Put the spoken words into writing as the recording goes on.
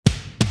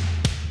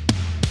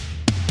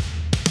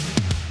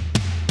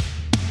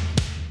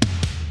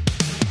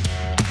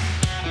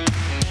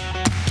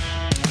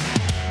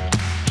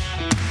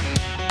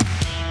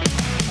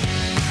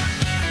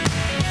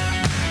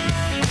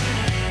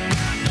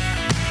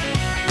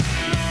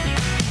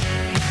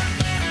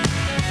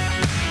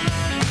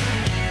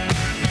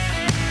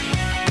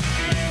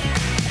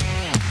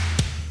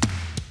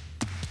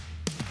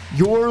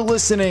You're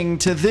listening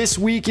to This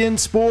Week in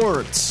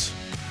Sports.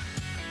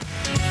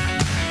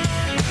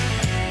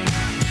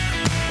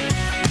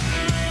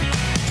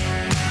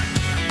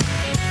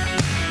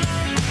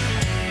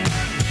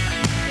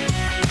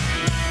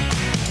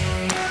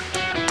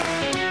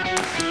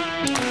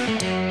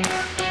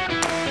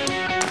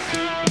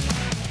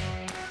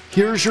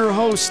 Here's your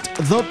host,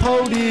 The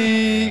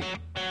Pody.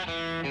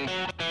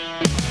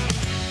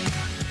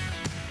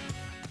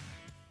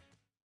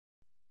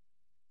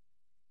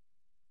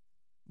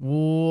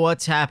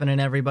 What's happening,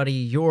 everybody?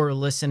 You're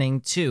listening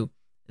to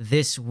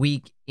This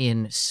Week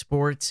in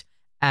Sports.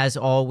 As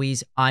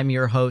always, I'm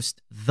your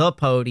host, The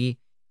Pody.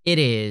 It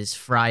is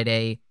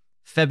Friday,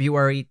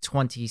 February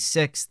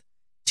 26th,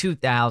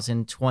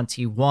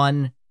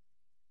 2021.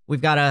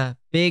 We've got a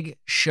big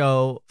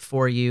show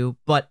for you,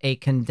 but a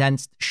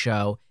condensed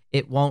show.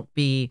 It won't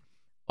be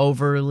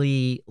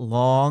overly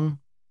long.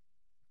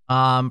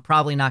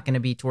 Probably not going to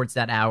be towards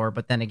that hour,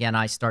 but then again,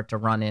 I start to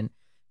run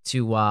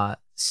into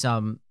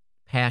some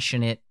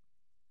passionate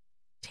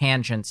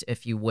tangents,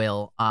 if you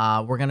will.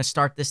 We're going to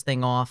start this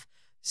thing off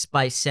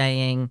by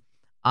saying,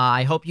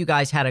 I hope you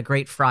guys had a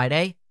great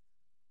Friday.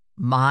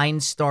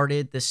 Mine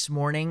started this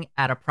morning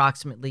at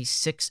approximately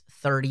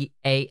 6:30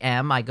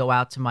 a.m. I go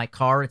out to my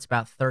car. It's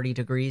about 30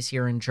 degrees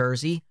here in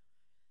Jersey.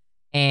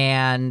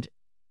 And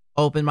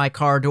open my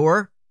car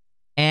door,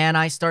 and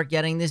I start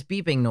getting this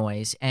beeping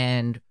noise.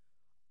 And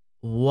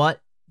what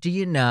do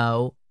you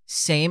know?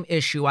 Same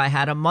issue I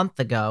had a month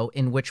ago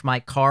in which my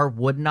car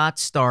would not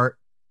start.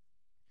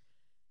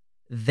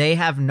 They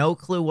have no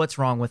clue what's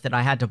wrong with it.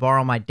 I had to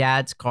borrow my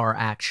dad's car,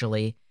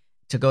 actually,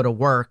 to go to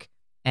work,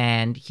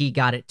 and he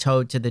got it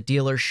towed to the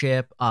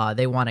dealership.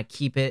 They want to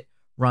keep it,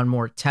 run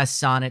more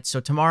tests on it. So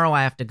tomorrow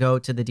I have to go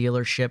to the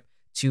dealership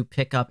to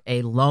pick up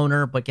a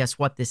loaner. But guess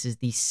what? This is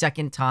the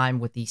second time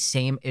with the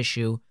same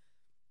issue,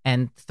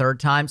 and third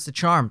time's the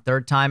charm.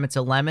 Third time it's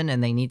a lemon,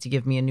 and they need to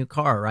give me a new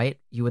car, right?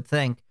 You would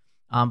think.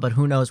 But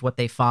who knows what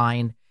they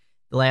find.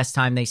 The last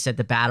time they said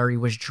the battery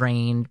was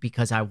drained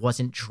because I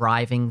wasn't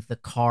driving the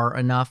car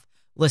enough.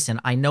 Listen,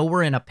 I know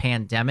we're in a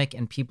pandemic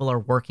and people are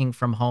working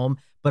from home,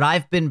 but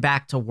I've been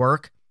back to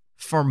work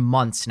for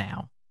months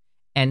now.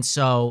 And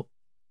so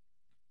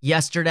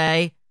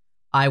yesterday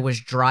I was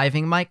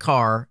driving my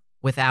car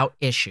without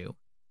issue.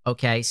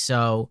 Okay,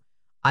 so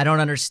I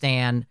don't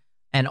understand.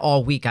 And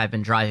all week I've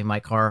been driving my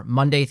car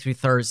Monday through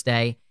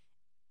Thursday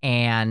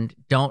and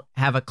don't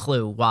have a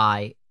clue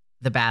why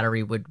the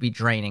battery would be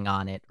draining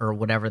on it or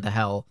whatever the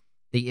hell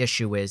the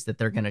issue is that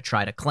they're going to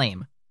try to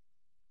claim.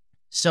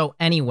 So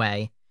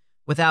anyway,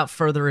 without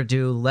further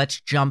ado, let's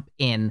jump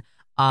in.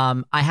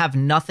 I have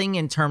nothing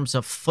in terms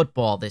of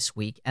football this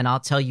week, and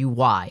I'll tell you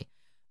why.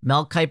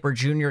 Mel Kiper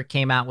Jr.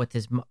 came out with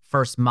his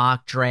first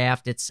mock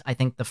draft. It's, I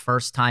think, the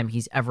first time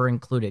he's ever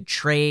included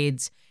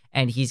trades,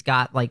 and he's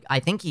got, I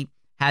think he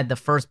had the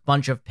first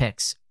bunch of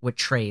picks with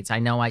trades. I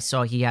know I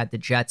saw he had the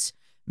Jets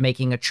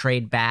making a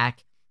trade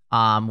back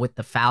with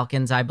the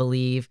Falcons, I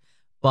believe.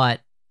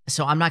 But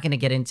so I'm not going to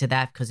get into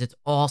that because it's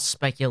all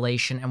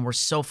speculation, and we're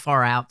so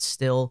far out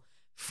still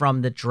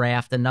from the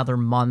draft, another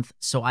month.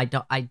 So I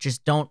don't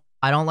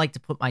like to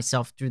put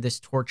myself through this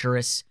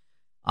torturous,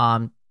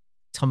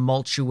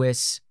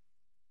 tumultuous,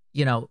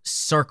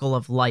 circle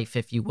of life,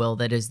 if you will,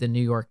 that is the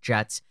New York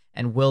Jets.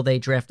 And will they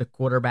draft a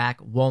quarterback?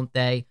 Won't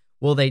they?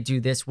 Will they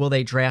do this? Will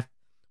they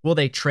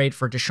trade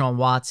for Deshaun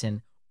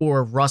Watson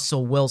or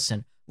Russell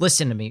Wilson?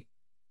 Listen to me.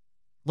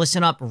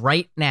 Listen up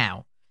right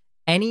now.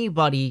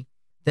 Anybody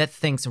that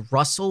thinks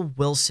Russell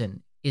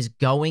Wilson is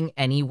going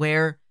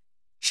anywhere,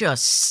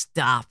 just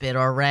stop it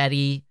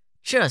already.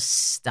 Just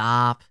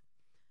stop.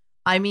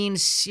 I mean,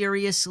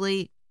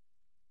 seriously,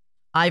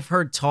 I've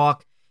heard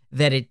talk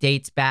that it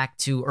dates back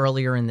to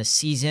earlier in the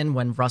season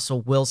when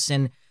Russell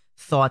Wilson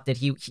thought that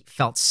he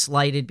felt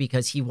slighted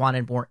because he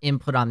wanted more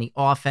input on the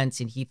offense,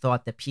 and he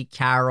thought that Pete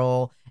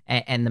Carroll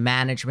and the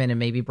management and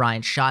maybe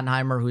Brian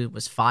Schottenheimer, who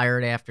was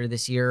fired after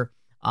this year,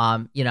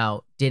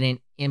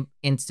 didn't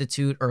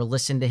institute or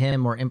listen to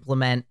him or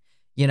implement,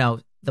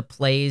 the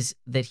plays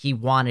that he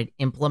wanted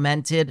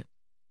implemented.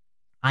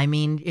 I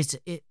mean,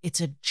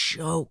 it's a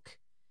joke.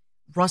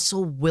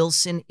 Russell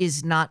Wilson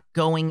is not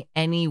going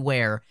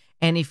anywhere.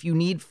 And if you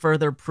need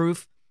further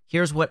proof,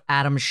 here's what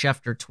Adam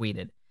Schefter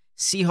tweeted.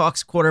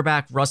 Seahawks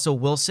quarterback Russell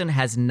Wilson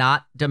has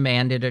not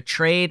demanded a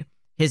trade.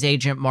 His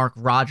agent Mark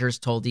Rogers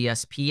told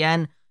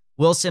ESPN.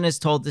 Wilson has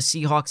told the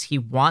Seahawks he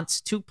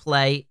wants to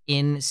play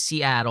in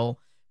Seattle,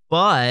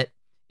 but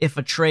if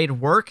a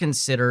trade were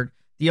considered,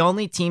 the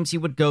only teams he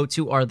would go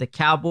to are the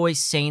Cowboys,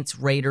 Saints,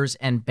 Raiders,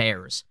 and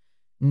Bears.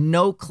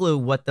 No clue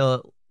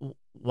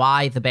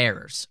why the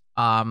Bears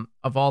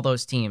of all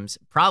those teams.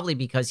 Probably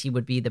because he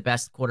would be the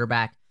best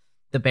quarterback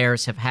the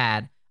Bears have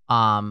had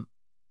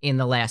in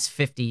the last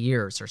 50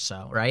 years or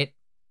so, right?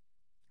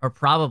 Or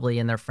probably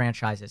in their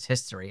franchise's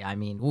history. I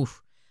mean,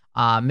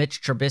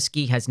 Mitch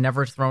Trubisky has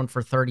never thrown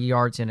for 30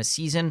 yards in a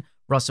season.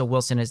 Russell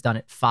Wilson has done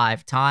it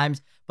 5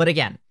 times. But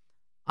again,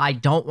 I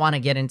don't want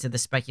to get into the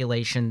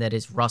speculation that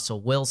is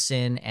Russell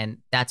Wilson, and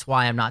that's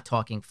why I'm not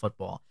talking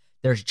football.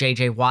 There's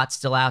J.J. Watt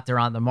still out there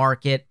on the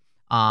market.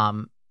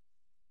 The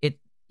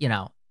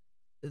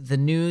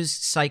news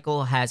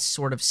cycle has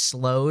sort of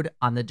slowed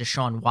on the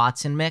Deshaun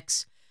Watson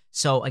mix.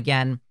 So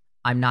again,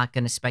 I'm not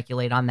going to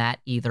speculate on that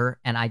either.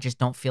 And I just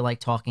don't feel like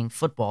talking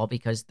football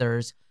because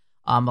there's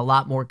a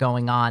lot more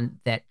going on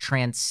that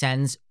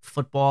transcends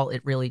football.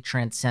 It really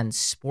transcends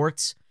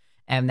sports.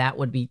 And that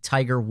would be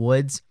Tiger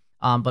Woods.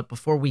 But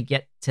before we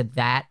get to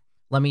that,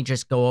 let me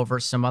just go over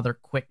some other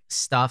quick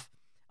stuff.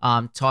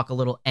 Talk a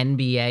little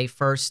NBA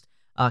first.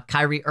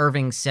 Kyrie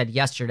Irving said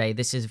yesterday,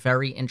 this is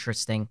very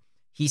interesting.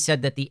 He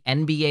said that the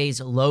NBA's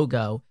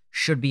logo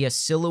should be a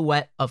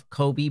silhouette of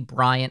Kobe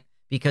Bryant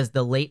because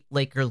the late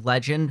Laker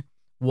legend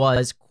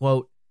was,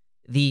 quote,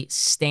 the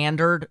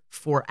standard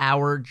for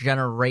our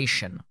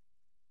generation,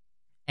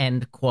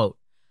 end quote.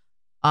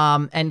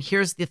 And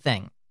here's the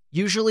thing.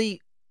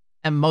 Usually,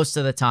 and most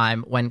of the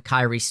time when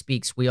Kyrie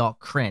speaks, we all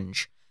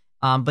cringe.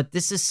 But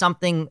this is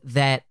something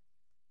that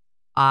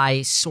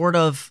I sort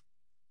of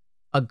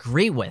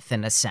agree with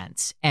in a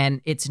sense.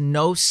 And it's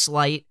no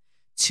slight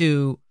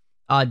to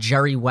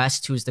Jerry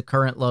West, who's the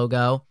current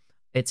logo.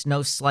 It's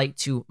no slight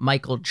to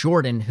Michael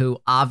Jordan, who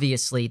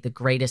obviously the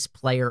greatest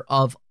player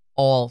of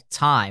all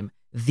time,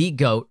 the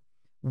GOAT.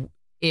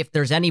 If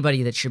there's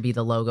anybody that should be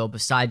the logo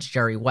besides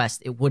Jerry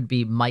West, it would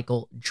be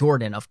Michael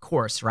Jordan, of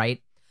course, right?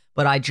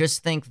 But I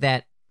just think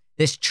that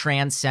this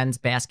transcends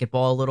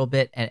basketball a little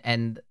bit,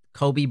 and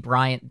Kobe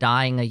Bryant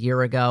dying a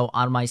year ago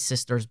on my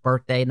sister's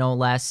birthday, no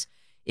less.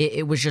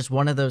 It was just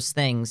one of those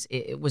things.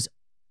 It was,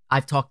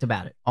 I've talked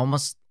about it,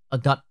 almost a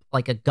gut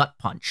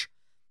punch.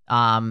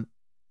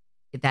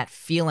 That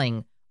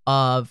feeling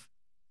of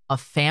a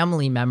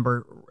family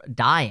member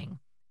dying,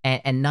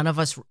 and none of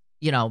us,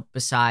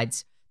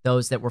 besides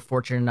those that were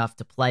fortunate enough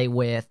to play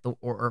with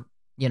or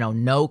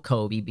know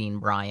Kobe Bean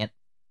Bryant,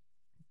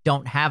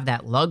 don't have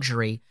that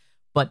luxury.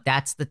 But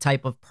that's the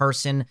type of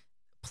person,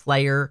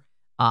 player,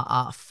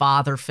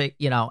 father,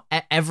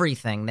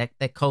 everything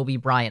that Kobe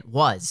Bryant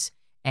was.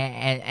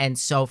 And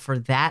so for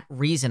that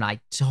reason,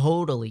 I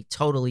totally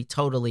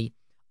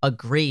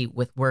agree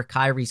with where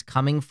Kyrie's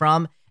coming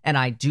from. And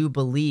I do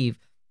believe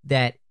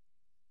that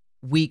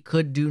we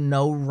could do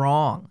no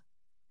wrong.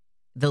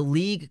 The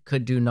league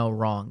could do no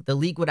wrong. The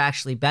league would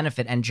actually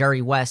benefit. And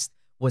Jerry West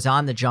was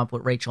on the jump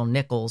with Rachel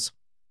Nichols,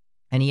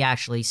 and he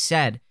actually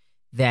said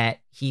that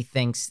he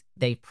thinks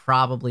they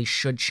probably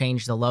should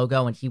change the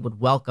logo, and he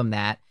would welcome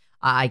that.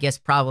 I guess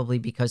probably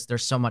because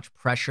there's so much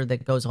pressure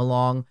that goes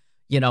along,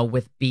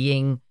 with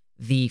being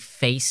the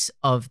face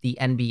of the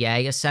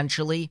NBA,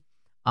 essentially.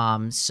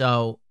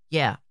 So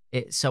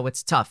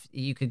it's tough.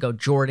 You could go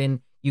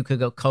Jordan, you could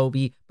go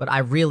Kobe, but I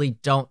really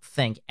don't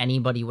think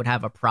anybody would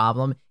have a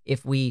problem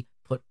if we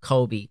put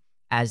Kobe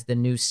as the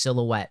new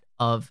silhouette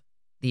of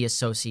the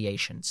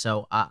association.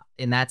 So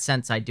in that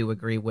sense, I do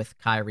agree with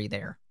Kyrie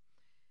there.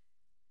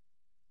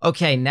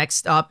 Okay,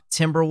 next up,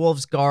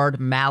 Timberwolves guard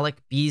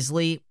Malik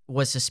Beasley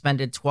was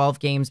suspended 12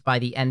 games by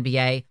the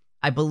NBA.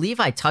 I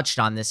believe I touched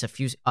on this a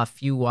few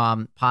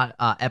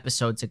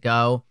episodes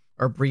ago,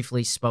 or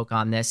briefly spoke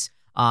on this.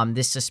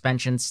 This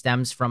suspension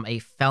stems from a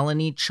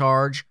felony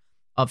charge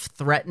of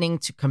threatening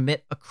to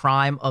commit a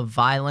crime of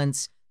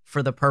violence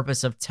for the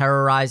purpose of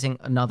terrorizing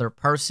another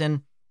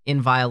person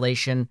in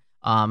violation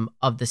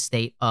of the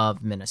state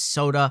of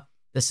Minnesota.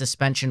 The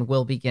suspension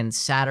will begin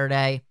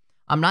Saturday.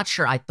 I'm not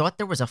sure. I thought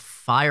there was a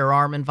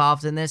firearm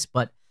involved in this,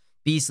 but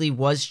Beasley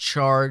was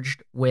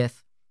charged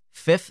with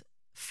fifth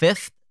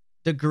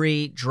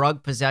degree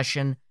drug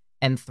possession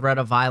and threat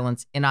of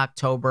violence in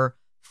October,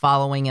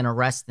 following an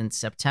arrest in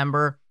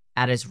September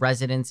at his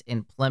residence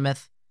in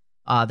Plymouth.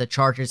 The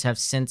charges have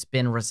since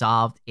been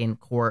resolved in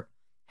court,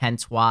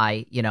 hence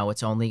why,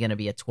 it's only going to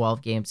be a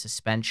 12-game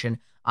suspension.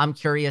 I'm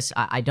curious.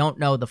 I don't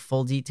know the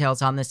full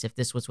details on this, if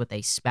this was with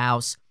a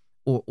spouse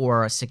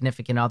or a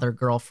significant other,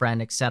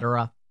 girlfriend,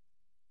 etc.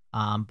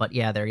 But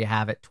yeah, there you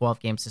have it,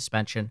 12-game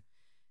suspension.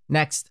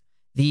 Next,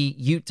 the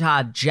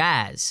Utah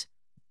Jazz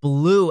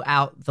blew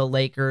out the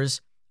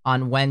Lakers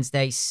on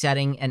Wednesday,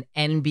 setting an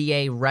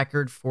NBA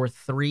record for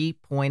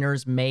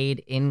three-pointers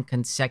made in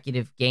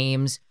consecutive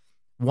games.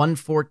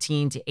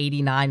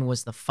 114-89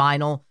 was the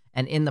final,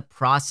 and in the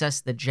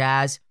process, the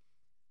Jazz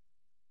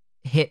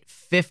hit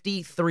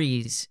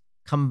 53s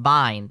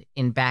combined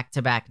in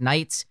back-to-back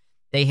nights.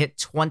 They hit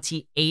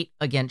 28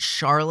 against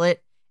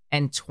Charlotte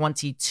and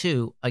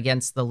 22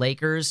 against the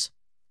Lakers.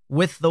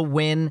 With the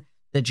win,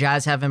 the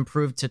Jazz have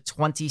improved to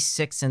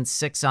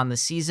 26-6 on the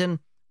season,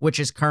 which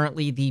is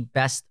currently the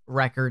best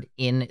record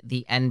in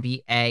the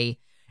NBA.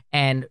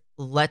 And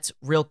let's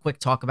real quick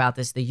talk about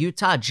this. The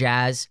Utah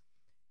Jazz,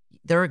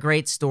 they're a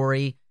great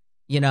story.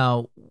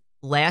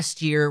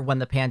 Last year when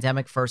the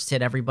pandemic first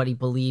hit, everybody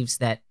believes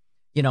that,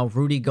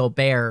 Rudy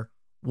Gobert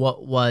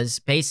was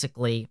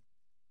basically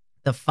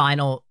the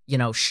final,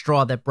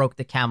 straw that broke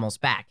the camel's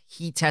back.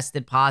 He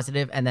tested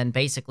positive, and then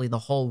basically the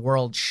whole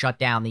world shut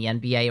down the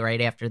NBA right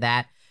after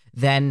that.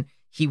 Then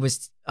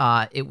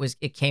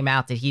it came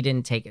out that he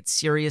didn't take it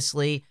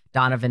seriously.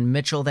 Donovan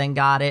Mitchell then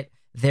got it.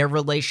 Their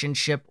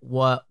relationship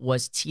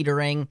was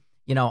teetering.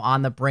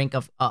 on the brink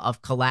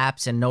of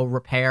collapse and no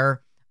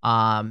repair.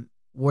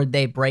 Would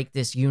they break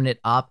this unit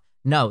up?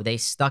 No, they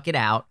stuck it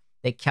out.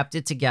 They kept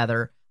it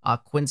together.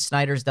 Quinn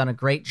Snyder's done a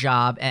great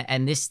job,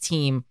 and this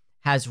team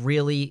has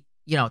really,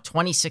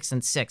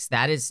 26-6.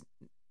 That is,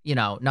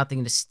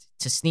 nothing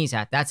to sneeze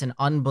at. That's an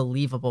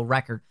unbelievable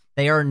record.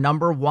 They are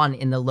number one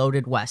in the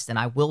loaded West, and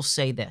I will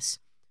say this.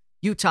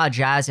 Utah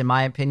Jazz, in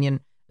my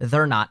opinion,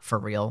 they're not for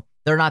real.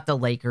 They're not the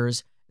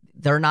Lakers.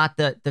 They're not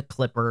the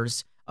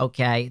Clippers,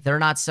 okay? They're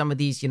not some of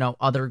these,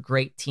 other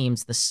great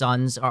teams. The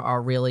Suns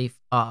are really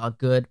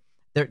good.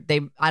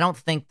 I don't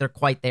think they're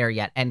quite there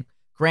yet. And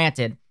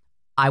granted,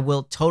 I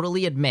will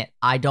totally admit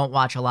I don't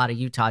watch a lot of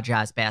Utah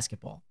Jazz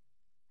basketball,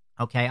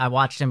 okay? I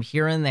watch them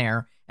here and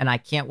there, and I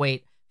can't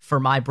wait for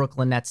my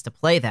Brooklyn Nets to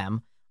play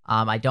them.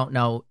 I don't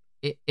know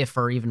if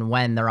or even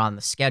when they're on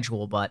the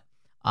schedule, but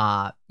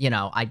I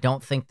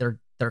don't think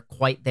they're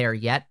quite there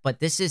yet. But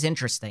this is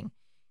interesting.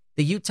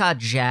 The Utah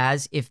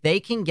Jazz, if they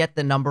can get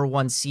the number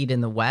one seed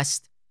in the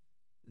West,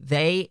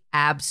 they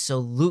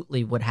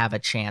absolutely would have a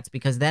chance,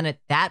 because then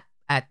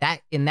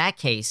in that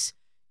case,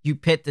 you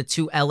pit the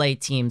two LA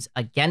teams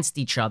against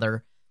each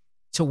other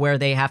to where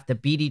they have to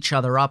beat each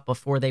other up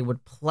before they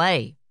would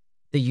play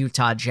the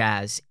Utah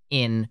Jazz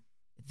in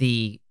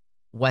the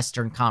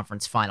Western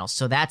Conference Finals.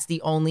 So that's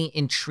the only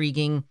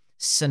intriguing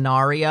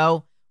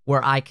scenario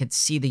where I could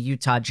see the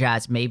Utah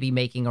Jazz maybe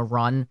making a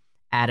run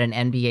at an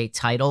NBA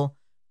title.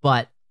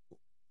 But,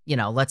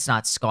 let's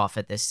not scoff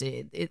at this.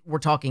 We're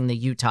talking the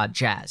Utah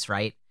Jazz,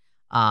 right?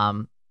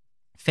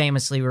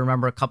 Famously,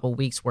 remember a couple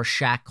weeks where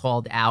Shaq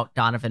called out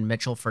Donovan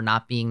Mitchell for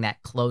not being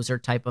that closer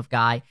type of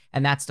guy.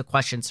 And that's the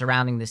question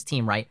surrounding this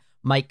team, right?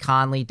 Mike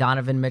Conley,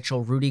 Donovan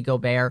Mitchell, Rudy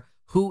Gobert.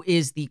 Who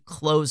is the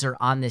closer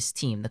on this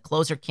team? The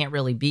closer can't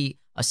really be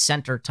a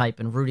center type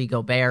in Rudy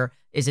Gobert.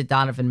 Is it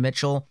Donovan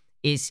Mitchell?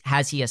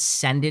 Has he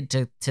ascended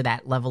to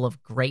that level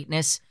of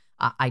greatness?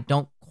 I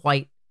don't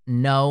quite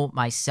know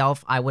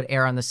myself. I would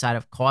err on the side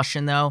of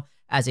caution, though,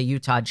 as a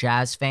Utah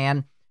Jazz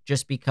fan,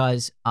 just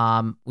because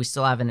we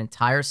still have an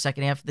entire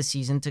second half of the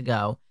season to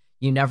go.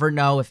 You never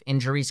know if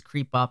injuries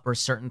creep up or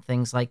certain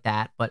things like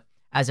that. But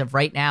as of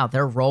right now,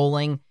 they're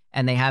rolling,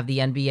 and they have the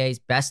NBA's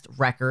best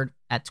record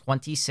at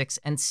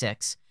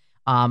 26-6.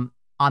 On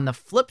the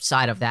flip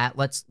side of that,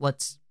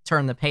 let's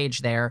turn the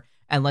page there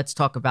and let's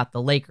talk about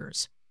the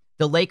Lakers.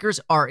 The Lakers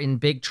are in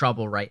big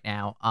trouble right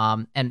now.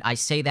 And I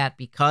say that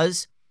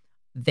because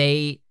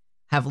they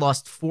have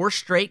lost 4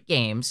 straight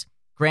games.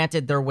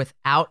 Granted, they're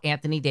without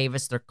Anthony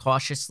Davis. They're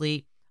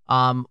cautiously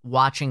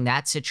watching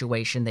that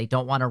situation. They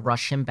don't want to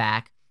rush him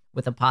back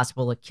with a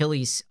possible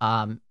Achilles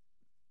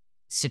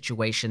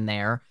situation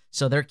there.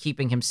 So they're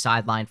keeping him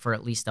sidelined for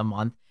at least a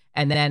month.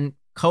 And then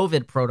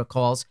COVID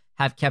protocols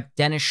have kept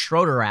Dennis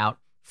Schroeder out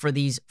for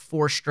these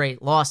 4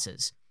 straight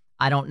losses.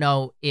 I don't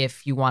know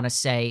if you want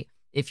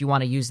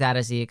to use that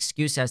as the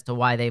excuse as to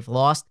why they've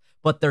lost,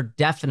 but they're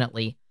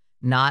definitely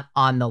not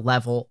on the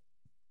level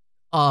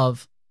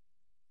of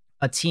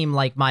a team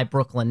like my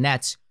Brooklyn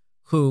Nets,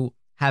 who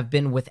have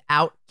been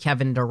without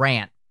Kevin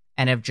Durant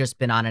and have just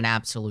been on an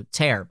absolute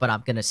tear. But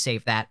I'm going to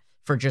save that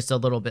for just a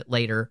little bit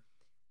later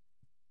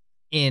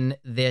in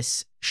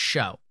this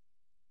show.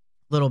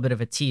 Little bit of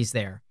a tease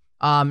there.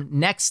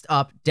 Next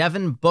up,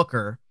 Devin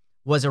Booker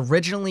was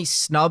originally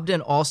snubbed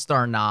an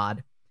All-Star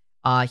nod.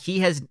 He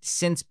has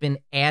since been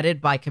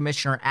added by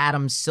Commissioner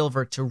Adam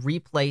Silver to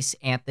replace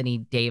Anthony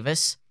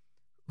Davis,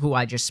 who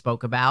I just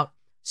spoke about.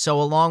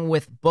 So along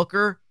with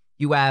Booker,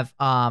 you have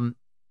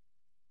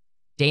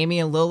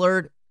Damian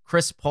Lillard,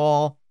 Chris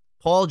Paul,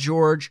 Paul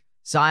George,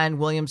 Zion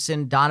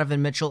Williamson,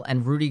 Donovan Mitchell,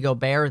 and Rudy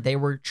Gobert. They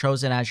were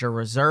chosen as your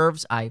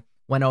reserves. I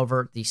went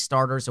over the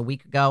starters a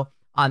week ago.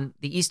 On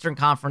the Eastern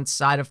Conference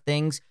side of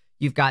things,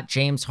 you've got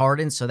James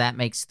Harden, so that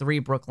makes 3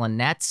 Brooklyn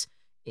Nets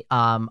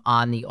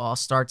on the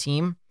All-Star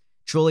team.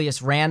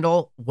 Julius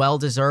Randle,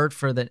 well-deserved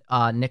for the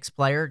Knicks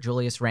player,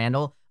 Julius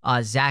Randle.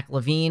 Zach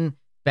LaVine,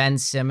 Ben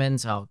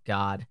Simmons, oh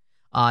God.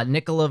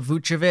 Nikola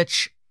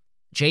Vucevic,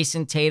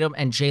 Jason Tatum,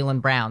 and Jaylen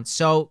Brown.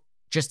 So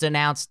just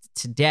announced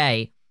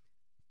today,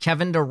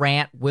 Kevin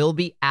Durant will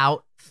be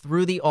out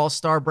through the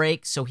All-Star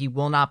break, so he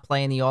will not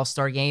play in the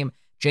All-Star game.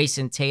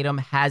 Jason Tatum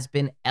has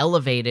been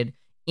elevated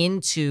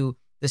into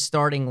the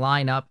starting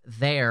lineup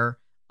there.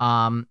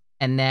 And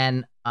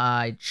then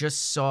I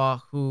just saw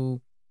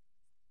who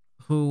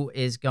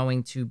is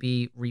going to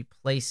be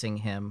replacing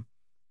him.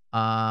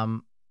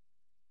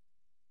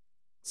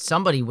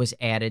 Somebody was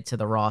added to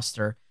the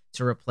roster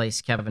to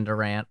replace Kevin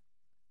Durant.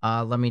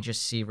 Let me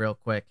just see real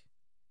quick.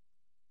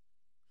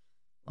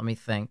 Let me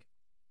think.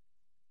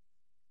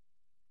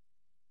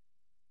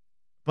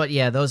 But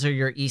yeah, those are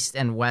your East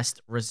and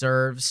West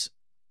reserves.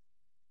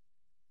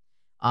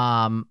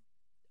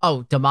 Domantas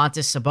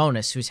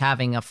Sabonis, who's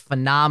having a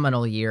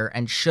phenomenal year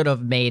and should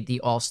have made the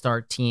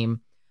All-Star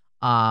team.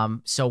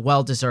 So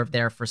well-deserved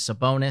there for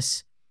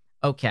Sabonis.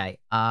 Okay,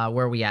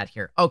 where are we at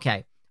here?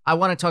 Okay, I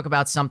want to talk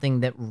about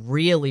something that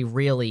really,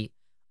 really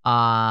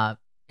got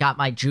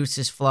my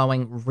juices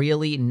flowing,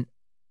 really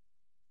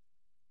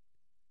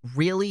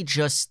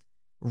just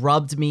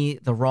rubbed me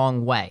the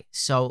wrong way.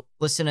 So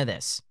listen to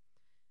this.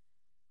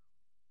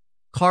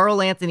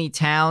 Karl Anthony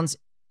Towns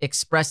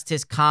expressed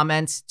his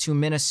comments to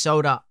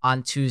Minnesota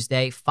on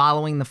Tuesday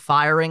following the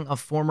firing of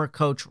former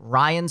coach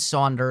Ryan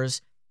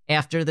Saunders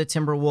after the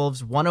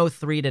Timberwolves'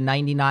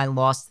 103-99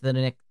 loss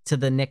to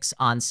the Knicks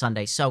on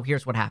Sunday. So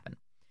here's what happened.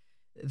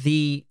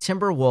 The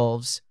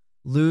Timberwolves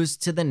lose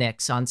to the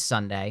Knicks on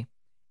Sunday,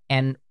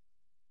 and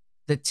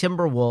the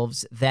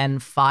Timberwolves then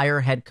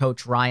fire head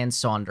coach Ryan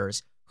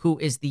Saunders, who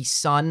is the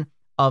son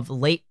of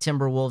late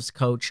Timberwolves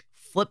coach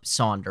Flip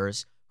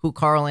Saunders, who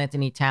Karl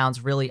Anthony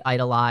Towns really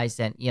idolized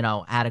and,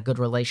 had a good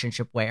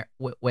relationship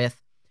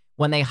with.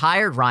 When they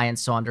hired Ryan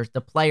Saunders,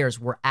 the players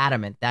were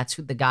adamant. That's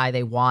who the guy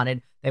they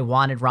wanted. They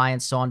wanted Ryan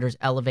Saunders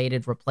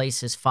elevated, replace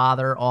his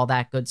father, all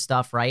that good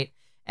stuff, right?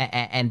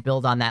 And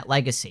build on that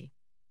legacy.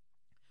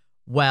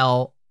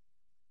 Well,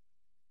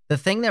 the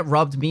thing that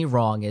rubbed me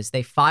wrong is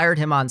they fired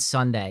him on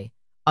Sunday.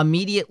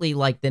 Immediately,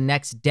 like the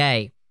next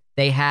day,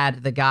 they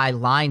had the guy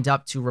lined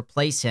up to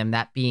replace him,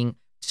 that being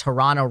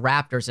Toronto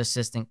Raptors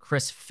assistant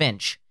Chris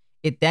Finch.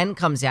 It then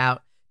comes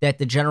out that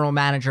the general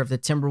manager of the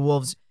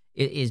Timberwolves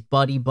is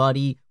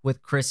buddy-buddy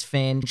with Chris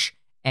Finch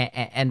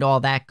and all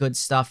that good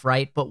stuff,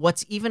 right? But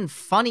what's even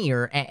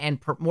funnier and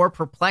more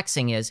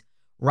perplexing is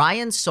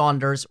Ryan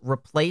Saunders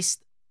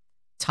replaced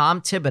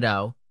Tom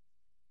Thibodeau,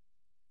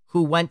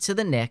 who went to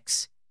the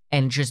Knicks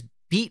and just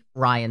beat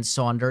Ryan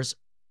Saunders,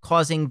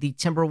 causing the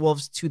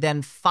Timberwolves to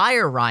then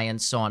fire Ryan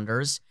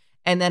Saunders.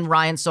 And then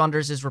Ryan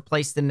Saunders is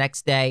replaced the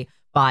next day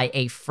by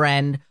a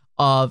friend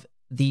of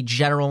the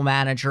general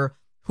manager,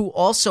 who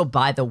also,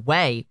 by the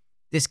way,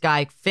 this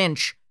guy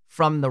Finch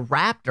from the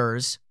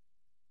Raptors,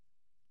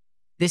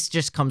 this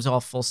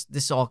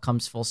all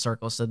comes full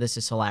circle, so this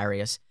is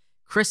hilarious.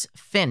 Chris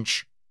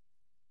Finch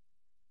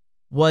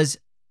was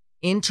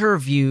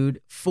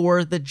interviewed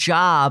for the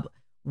job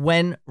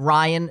when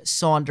Ryan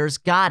Saunders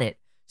got it.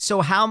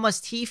 So how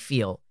must he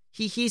feel?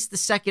 He's the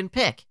second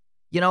pick.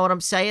 You know what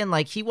I'm saying?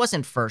 Like, he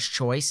wasn't first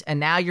choice,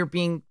 and now you're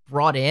being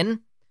brought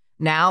in.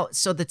 Now,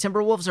 so the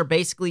Timberwolves are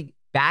basically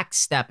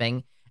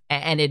backstepping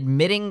and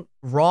admitting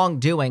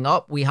wrongdoing.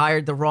 Oh, we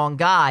hired the wrong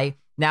guy.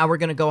 Now we're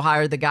going to go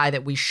hire the guy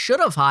that we should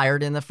have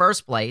hired in the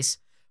first place.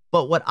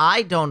 But what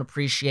I don't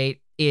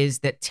appreciate is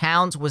that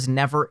Towns was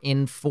never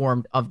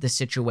informed of the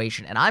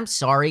situation. And I'm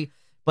sorry,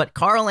 but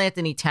Karl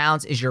Anthony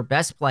Towns is your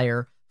best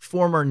player,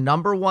 former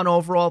number 1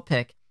 overall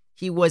pick.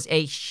 He was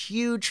a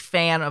huge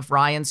fan of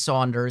Ryan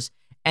Saunders,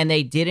 and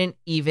they didn't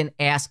even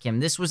ask him.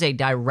 This was a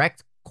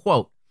direct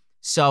quote.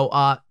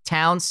 So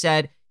Towns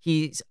said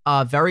he's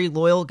a very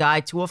loyal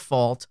guy to a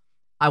fault.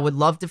 I would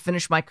love to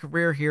finish my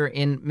career here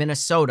in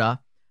Minnesota.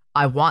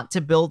 I want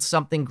to build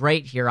something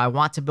great here. I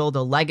want to build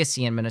a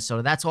legacy in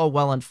Minnesota. That's all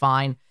well and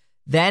fine.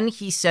 Then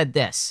he said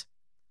this: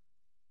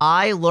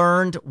 I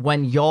learned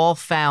when y'all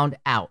found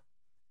out.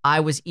 I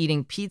was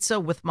eating pizza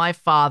with my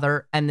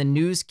father and the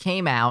news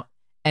came out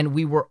and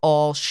we were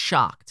all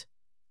shocked.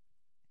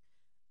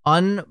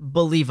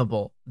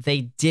 Unbelievable.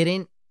 They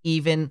didn't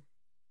even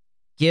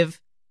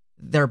give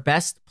their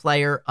best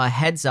player a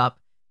heads up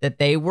that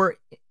they were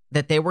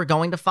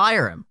going to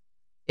fire him.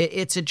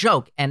 It's a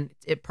joke. And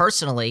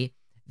personally,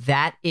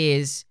 that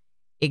is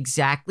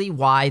exactly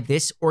why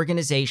this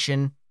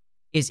organization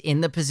is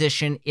in the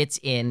position it's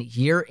in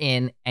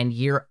and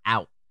year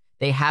out.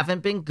 They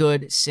haven't been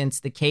good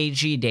since the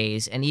KG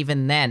days, and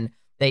even then,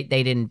 they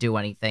didn't do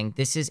anything.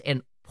 This is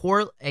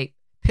a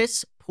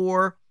piss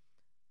poor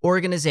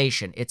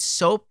organization. It's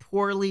so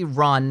poorly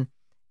run,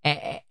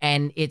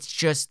 and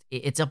it's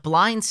a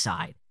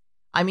blindside.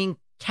 I mean,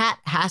 Cat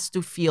has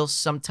to feel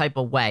some type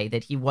of way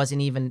that he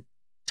wasn't even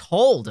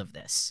told of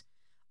this.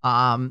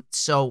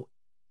 So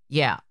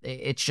yeah,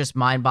 it's just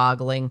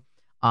mind-boggling.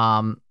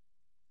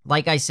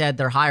 Like I said,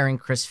 they're hiring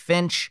Chris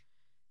Finch.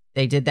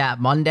 They did that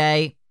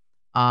Monday.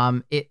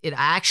 It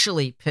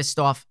actually pissed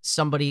off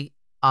somebody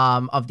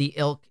of the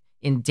ilk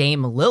in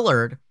Dame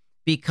Lillard,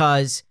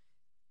 because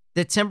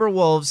the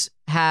Timberwolves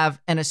have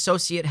an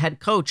associate head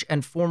coach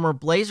and former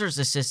Blazers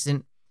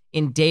assistant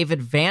in David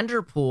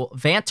Vanterpool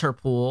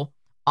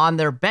on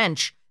their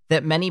bench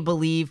that many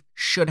believe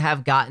should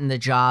have gotten the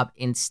job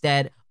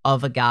instead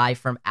of a guy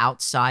from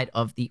outside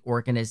of the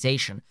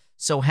organization.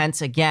 So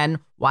hence, again,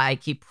 why I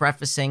keep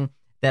prefacing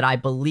that I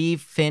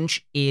believe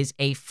Finch is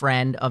a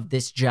friend of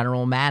this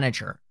general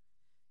manager.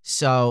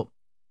 So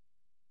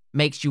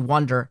makes you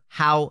wonder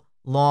how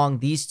long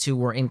these two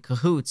were in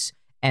cahoots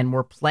and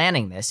were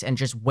planning this and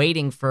just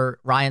waiting for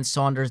Ryan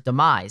Saunders'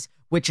 demise,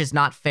 which is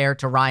not fair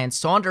to Ryan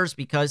Saunders,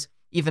 because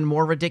even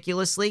more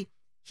ridiculously,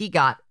 he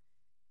got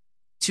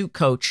to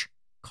coach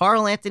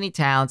Karl Anthony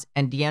Towns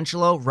and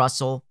D'Angelo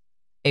Russell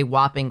a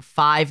whopping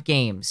 5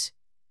 games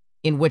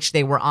in which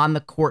they were on the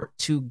court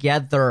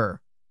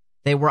together.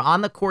 They were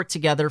on the court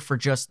together for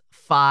just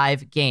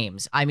 5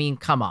 games. I mean,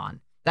 come on.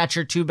 That's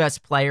your 2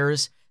 best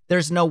players.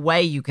 There's no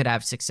way you could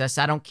have success.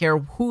 I don't care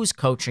who's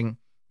coaching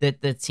the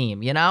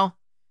team, you know?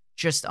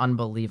 Just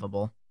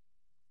unbelievable.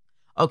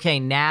 Okay,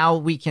 now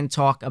we can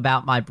talk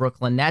about my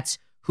Brooklyn Nets,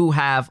 who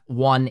have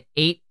won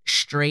 8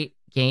 straight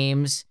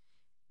games.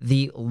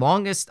 the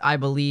longest, I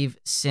believe,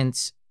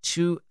 since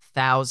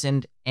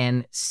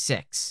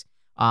 2006.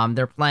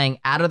 They're playing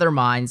out of their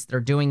minds. They're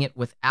doing it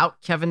without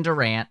Kevin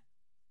Durant,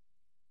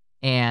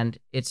 and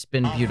it's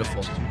been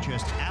beautiful. To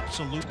just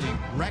absolutely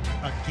wreck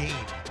a game.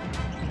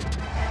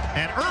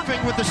 And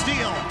Irving with the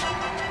steal.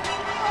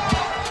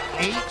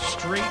 8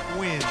 straight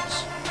wins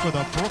for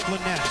the Brooklyn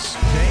Nets.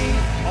 They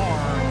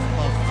are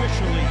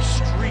officially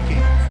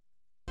streaking.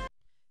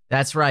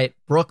 That's right.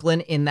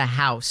 Brooklyn in the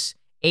house.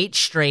 8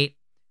 straight.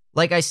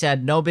 Like I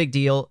said, no big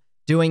deal.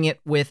 Doing it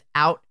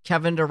without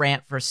Kevin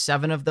Durant for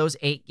 7 of those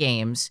 8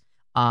 games.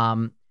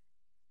 And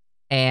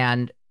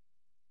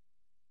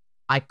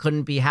I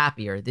couldn't be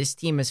happier. This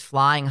team is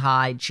flying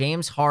high.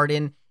 James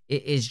Harden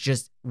is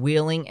just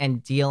wheeling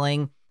and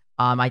dealing.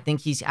 I think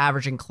he's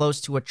averaging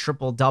close to a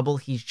triple-double.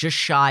 He's just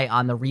shy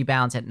on the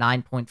rebounds at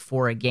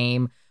 9.4 a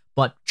game.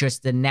 But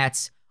just the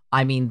Nets,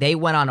 I mean, they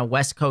went on a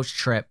West Coast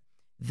trip.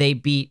 They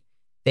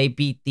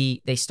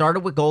started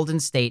with Golden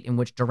State, in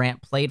which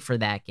Durant played for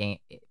that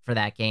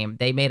game.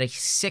 They made a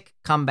sick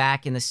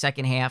comeback in the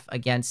second half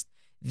against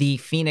the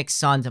Phoenix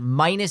Suns,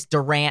 minus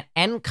Durant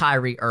and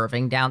Kyrie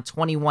Irving, down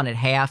 21 at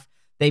half.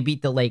 They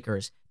beat the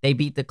Lakers. They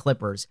beat the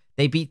Clippers.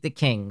 They beat the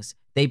Kings.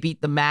 They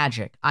beat the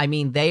Magic. I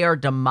mean, they are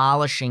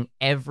demolishing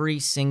every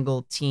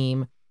single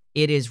team.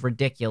 It is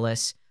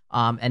ridiculous.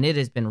 And it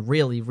has been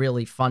really,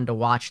 really fun to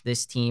watch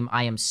this team.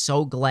 I am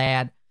so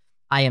glad.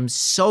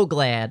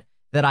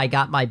 That I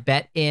got my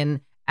bet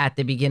in at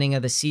the beginning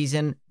of the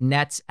season.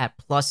 Nets at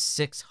plus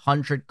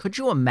 600. Could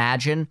you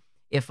imagine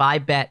if I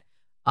bet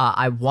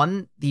I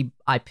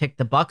picked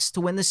the Bucks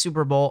to win the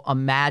Super Bowl?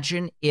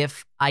 Imagine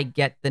if I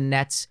get the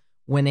Nets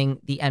winning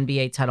the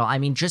NBA title. I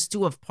mean, just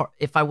to have,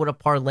 if I would have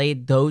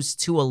parlayed those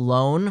two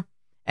alone,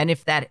 and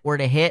if that were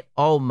to hit,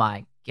 oh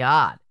my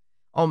God,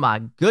 oh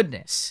my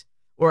goodness.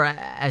 Or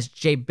as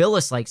Jay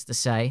Billis likes to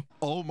say,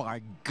 oh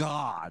my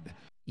God.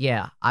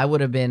 Yeah, I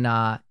would have been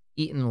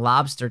eating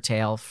lobster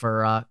tail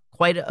for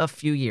quite a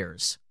few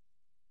years.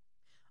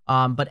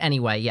 But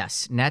anyway,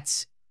 yes,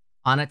 Nets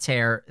on a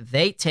tear.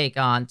 They take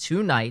on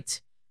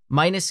tonight,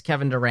 minus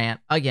Kevin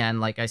Durant. Again,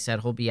 like I said,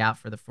 he'll be out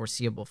for the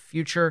foreseeable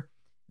future.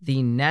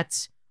 The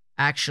Nets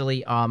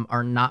actually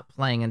are not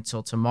playing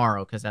until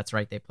tomorrow, because that's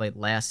right, they played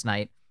last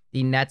night.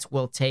 The Nets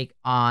will take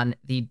on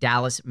the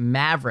Dallas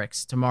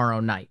Mavericks tomorrow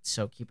night.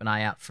 So keep an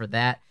eye out for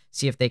that.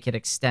 See if they could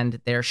extend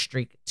their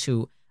streak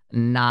to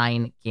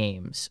 9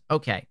 games.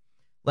 Okay,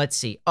 let's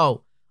see.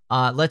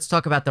 Let's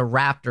talk about the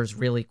Raptors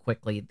really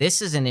quickly.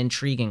 This is an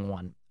intriguing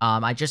one.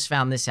 I just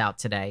found this out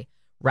today.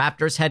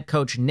 Raptors head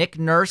coach Nick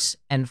Nurse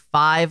and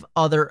 5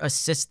 other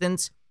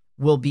assistants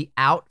will be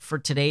out for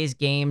today's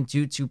game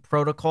due to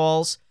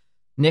protocols.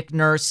 Nick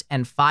Nurse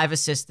and 5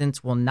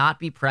 assistants will not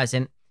be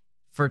present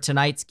for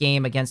tonight's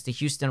game against the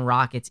Houston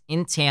Rockets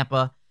in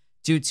Tampa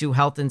due to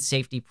health and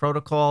safety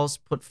protocols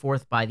put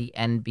forth by the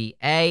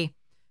NBA.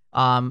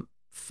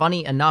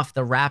 Funny enough,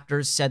 the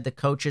Raptors said the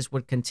coaches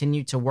would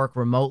continue to work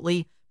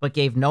remotely, but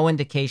gave no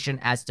indication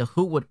as to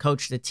who would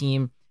coach the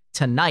team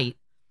tonight.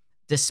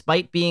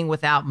 Despite being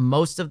without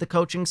most of the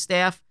coaching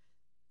staff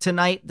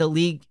tonight, the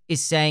league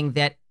is saying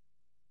that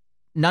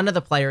none of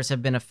the players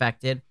have been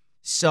affected,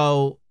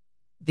 so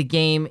the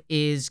game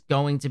is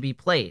going to be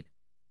played.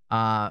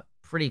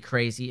 Pretty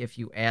crazy if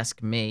you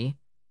ask me.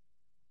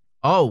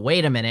 Oh,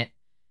 wait a minute.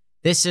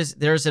 There's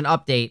an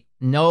update.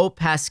 No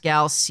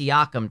Pascal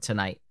Siakam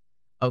tonight.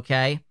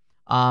 Okay?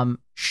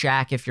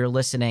 Shaq, if you're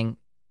listening,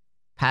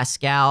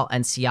 Pascal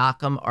and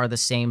Siakam are the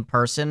same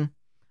person.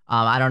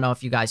 I don't know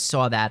if you guys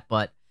saw that,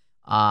 but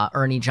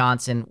Ernie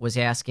Johnson was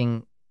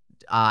asking,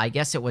 I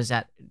guess it was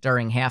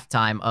during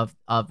halftime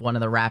of one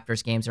of the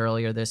Raptors games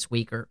earlier this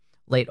week or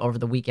late over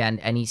the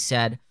weekend, and he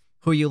said,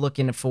 who are you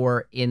looking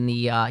for in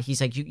the,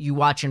 he's like, you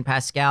watching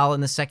Pascal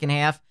in the second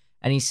half?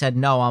 And he said,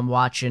 no, I'm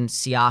watching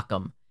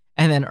Siakam.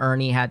 And then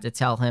Ernie had to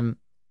tell him,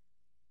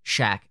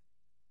 Shaq,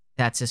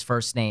 that's his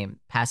first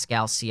name,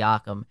 Pascal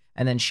Siakam.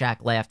 And then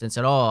Shaq laughed and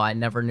said, oh, I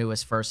never knew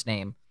his first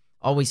name.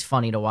 Always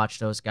funny to watch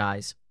those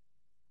guys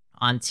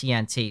on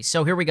TNT.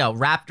 So here we go.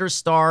 Raptors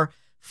star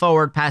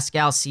forward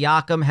Pascal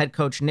Siakam, head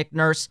coach Nick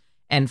Nurse,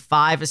 and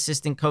 5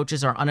 assistant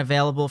coaches are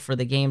unavailable for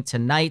the game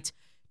tonight.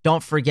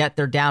 Don't forget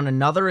they're down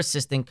another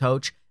assistant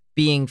coach,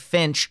 being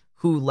Finch,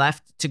 who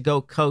left to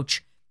go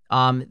coach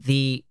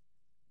the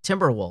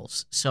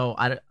Timberwolves. So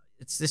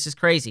this is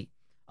crazy.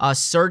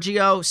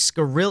 Sergio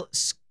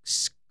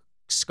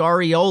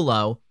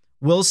Scariolo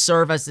will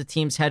serve as the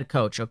team's head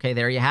coach. Okay,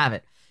 there you have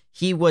it.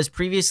 He was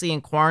previously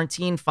in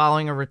quarantine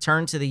following a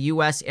return to the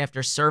U.S.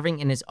 after serving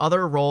in his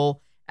other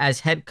role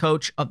as head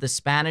coach of the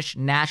Spanish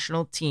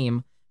national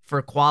team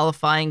for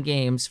qualifying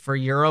games for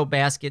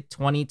Eurobasket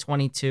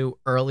 2022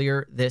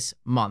 earlier this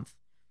month.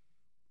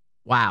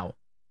 Wow.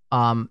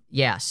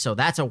 Yeah, so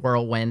that's a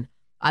whirlwind.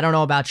 I don't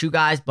know about you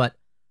guys, but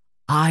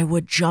I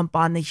would jump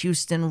on the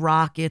Houston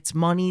Rockets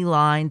money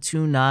line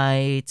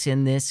tonight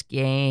in this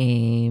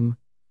game.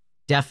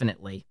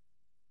 Definitely.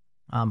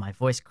 My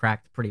voice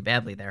cracked pretty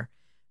badly there.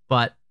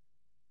 But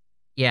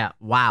yeah,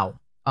 wow.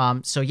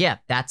 So yeah,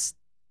 that's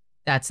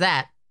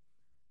that.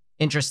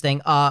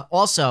 interesting.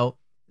 Also,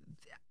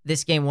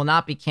 this game will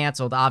not be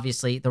canceled,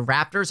 obviously. The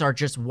Raptors are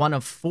just one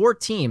of 4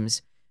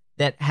 teams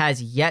that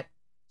has yet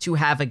to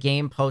have a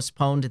game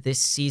postponed this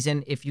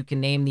season. If you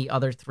can name the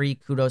other 3,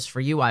 kudos for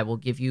you. I will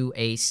give you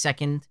a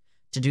second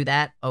to do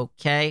that.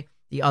 Okay.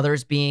 The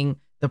others being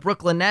the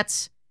Brooklyn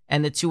Nets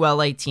and the 2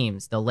 LA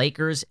teams, the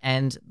Lakers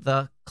and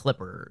the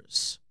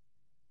Clippers.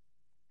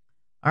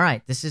 All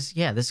right. This is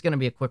going to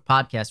be a quick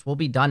podcast. We'll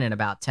be done in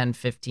about 10,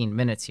 15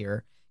 minutes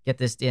here. Get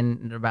this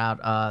in at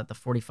about the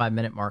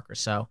 45-minute mark or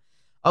so.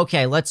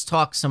 Okay, let's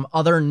talk some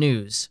other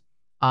news.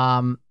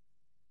 I'm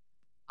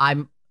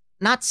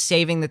not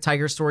saving the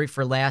Tiger story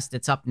for last.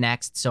 It's up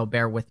next, so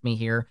bear with me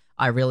here.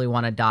 I really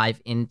want to dive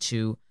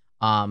into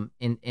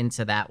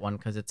that one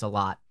because it's a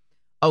lot.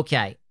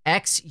 Okay,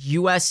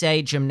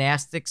 ex-USA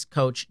gymnastics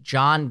coach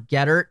John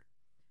Geddert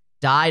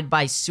died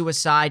by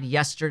suicide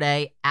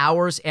yesterday,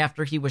 hours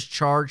after he was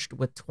charged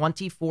with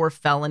 24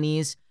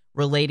 felonies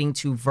relating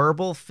to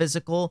verbal,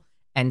 physical,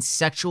 and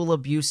sexual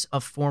abuse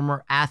of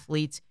former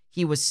athletes.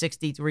 He was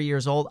 63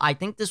 years old. I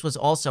think this was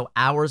also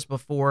hours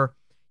before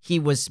he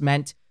was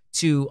meant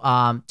to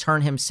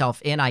turn himself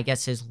in. I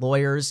guess his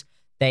lawyers,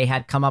 they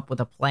had come up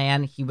with a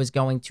plan. He was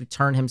going to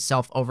turn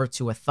himself over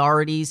to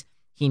authorities.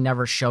 He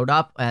never showed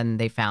up, and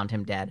they found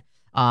him dead.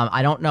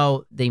 I don't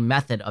know the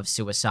method of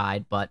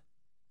suicide, but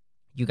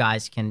you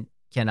guys can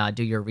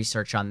do your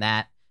research on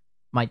that.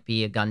 Might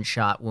be a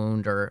gunshot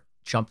wound or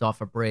jumped off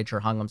a bridge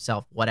or hung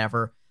himself,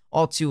 whatever.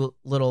 All too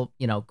little,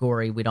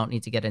 gory. We don't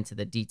need to get into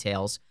the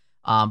details.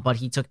 But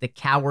he took the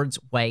coward's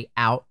way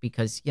out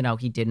because,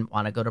 he didn't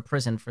want to go to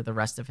prison for the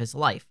rest of his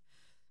life.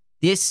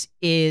 This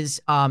is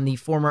the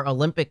former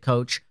Olympic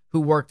coach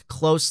who worked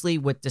closely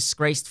with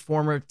disgraced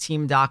former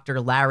team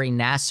doctor Larry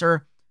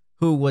Nassar,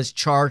 who was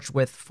charged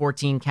with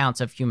 14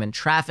 counts of human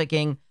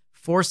trafficking,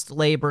 forced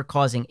labor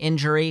causing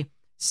injury,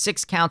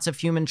 6 counts of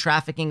human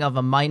trafficking of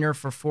a minor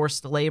for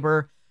forced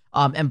labor.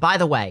 And by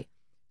the way,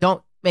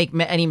 don't make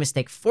any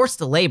mistake.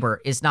 Forced labor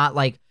is not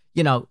like,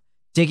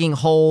 digging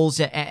holes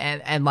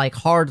and like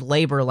hard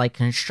labor, like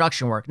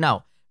construction work.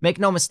 No, make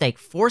no mistake.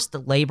 Forced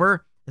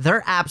labor,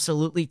 they're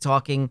absolutely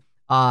talking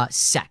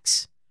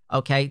sex.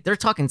 Okay. They're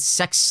talking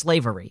sex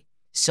slavery.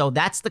 So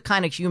that's the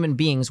kind of human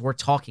beings we're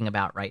talking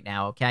about right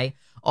now. Okay.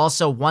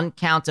 Also 1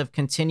 count of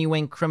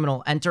continuing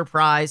criminal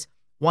enterprise,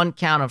 1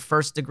 count of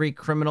first-degree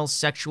criminal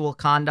sexual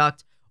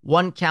conduct,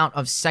 1 count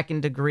of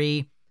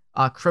second-degree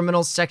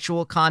criminal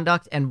sexual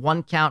conduct, and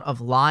 1 count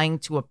of lying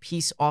to a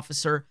peace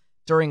officer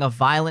during a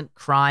violent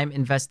crime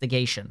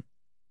investigation.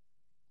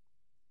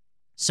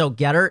 So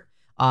Geddert,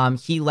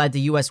 he led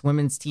the U.S.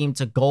 women's team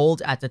to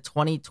gold at the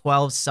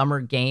 2012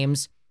 Summer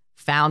Games,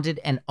 founded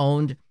and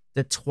owned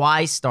the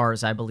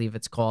Twi-Stars, I believe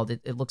it's called.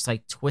 It looks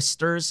like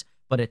Twisters,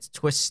 but it's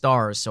Twist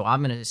Stars, so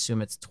I'm going to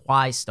assume it's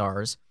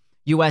Twi-Stars.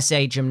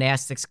 USA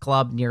Gymnastics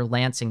Club near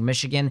Lansing,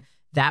 Michigan.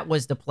 That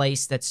was the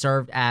place that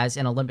served as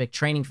an Olympic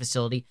training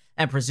facility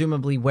and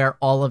presumably where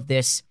all of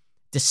this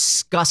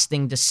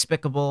disgusting,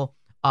 despicable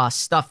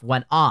stuff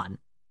went on.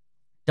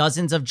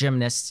 Dozens of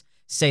gymnasts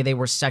say they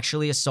were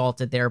sexually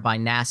assaulted there by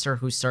Nassar,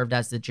 who served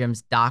as the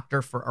gym's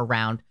doctor for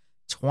around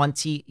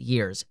 20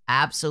 years.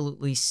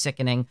 Absolutely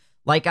sickening.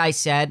 Like I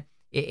said,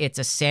 it's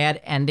a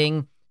sad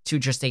ending to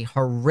just a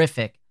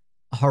horrific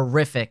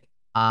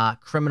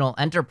criminal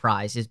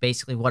enterprise is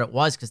basically what it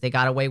was, because they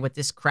got away with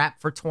this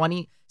crap for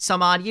 20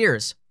 some odd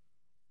years.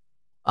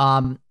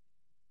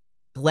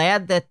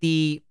 Glad that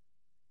the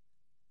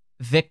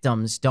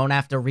victims don't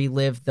have to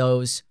relive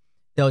those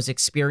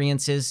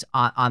experiences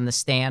on the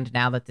stand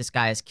now that this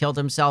guy has killed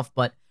himself.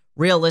 But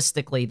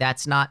realistically,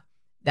 that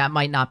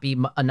might not be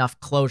enough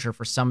closure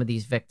for some of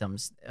these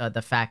victims.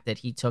 The fact that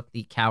he took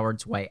the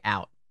coward's way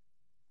out.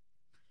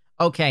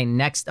 Okay,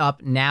 next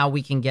up, now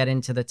we can get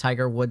into the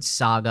Tiger Woods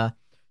saga.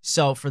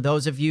 So for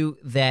those of you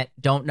that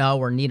don't know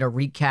or need a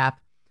recap,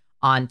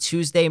 on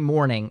Tuesday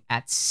morning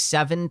at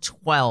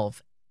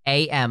 7:12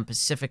 a.m.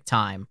 Pacific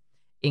time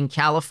in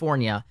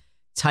California,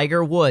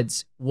 Tiger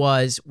Woods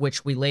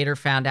which we later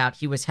found out,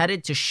 he was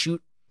headed to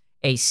shoot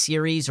a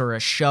series or a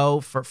show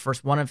for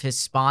one of his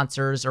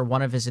sponsors or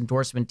one of his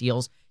endorsement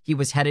deals. He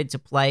was headed to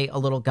play a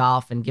little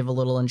golf and give a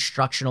little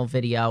instructional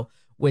video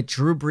with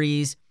Drew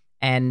Brees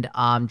and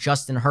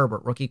Justin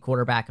Herbert, rookie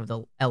quarterback of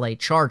the LA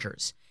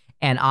Chargers.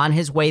 And on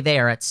his way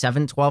there at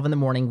 7:12 in the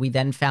morning, we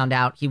then found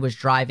out he was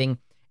driving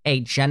a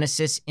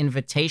Genesis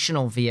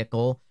Invitational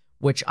vehicle,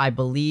 which I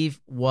believe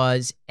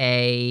was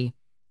a,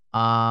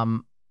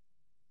 let's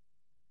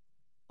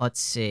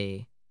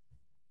see.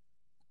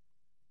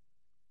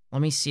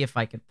 Let me see if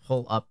I could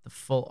pull up the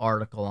full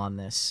article on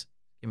this.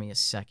 Give me a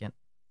second,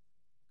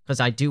 because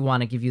I do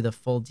want to give you the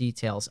full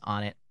details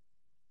on it.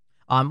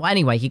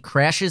 Anyway, he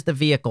crashes the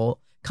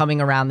vehicle coming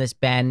around this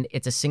bend.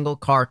 It's a single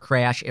car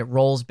crash. It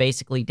rolls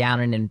basically down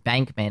an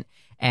embankment.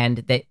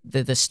 And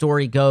the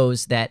story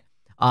goes that,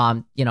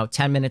 10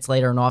 minutes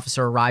later, an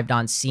officer arrived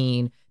on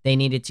scene. They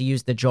needed to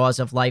use the jaws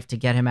of life to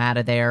get him out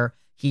of there.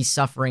 He's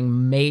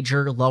suffering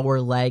major lower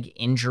leg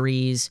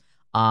injuries,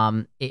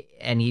 and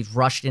he's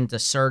rushed into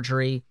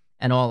surgery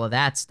and all of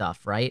that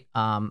stuff, right?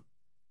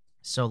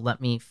 So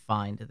let me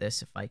find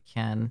this if I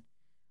can.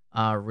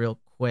 Real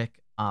quick,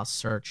 I'll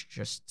search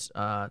just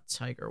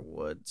Tiger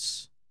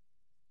Woods.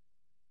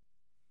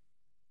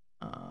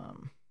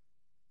 Come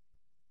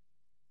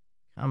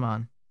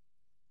on.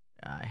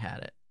 I had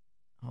it.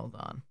 Hold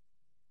on.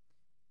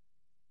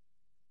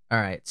 All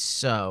right,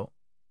 so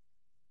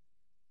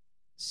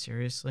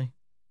seriously?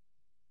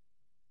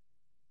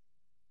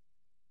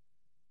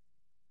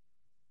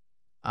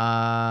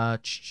 Oh,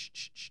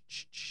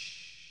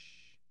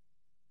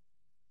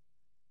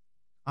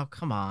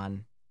 come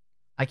on.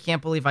 I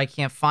can't believe I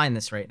can't find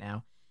this right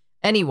now.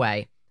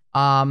 Anyway,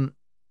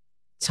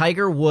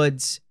 Tiger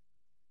Woods,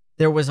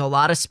 there was a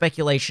lot of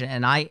speculation,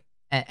 and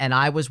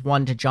I was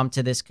one to jump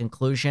to this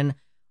conclusion.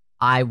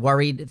 I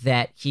worried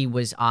that he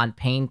was on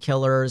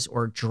painkillers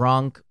or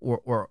drunk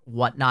or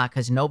whatnot,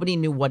 because nobody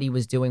knew what he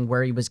was doing,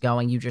 where he was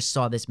going. You just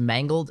saw this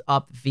mangled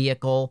up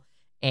vehicle,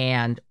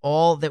 and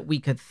all that we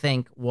could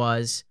think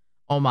was,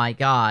 oh my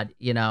God,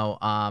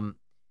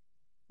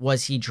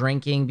 was he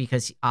drinking?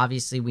 Because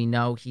obviously we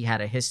know he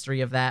had a history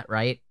of that,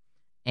 right?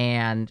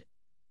 And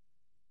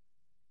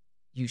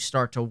you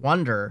start to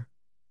wonder,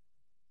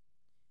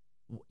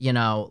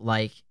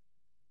 like,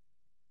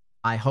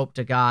 I hope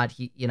to God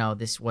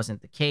this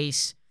wasn't the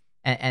case,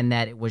 and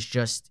that it was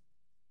just,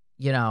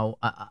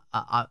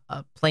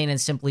 a plain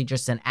and simply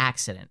just an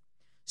accident.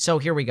 So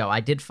here we go.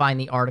 I did find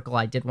the article.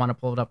 I did want to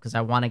pull it up because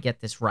I want to get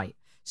this right.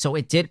 So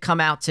it did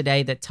come out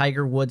today that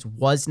Tiger Woods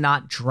was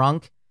not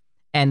drunk,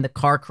 and the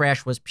car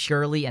crash was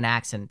purely an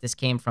accident. This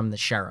came from the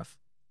sheriff.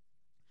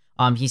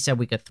 He said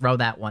we could throw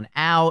that one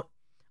out.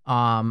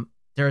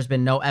 There's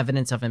been no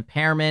evidence of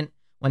impairment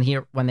when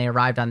they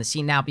arrived on the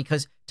scene. Now,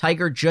 because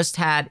Tiger just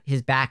had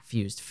his back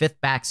fused, 5th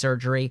back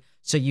surgery,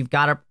 so you've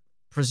got to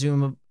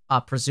presume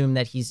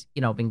that he's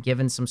been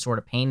given some sort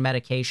of pain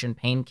medication,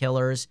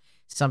 painkillers.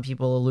 Some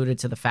people alluded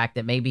to the fact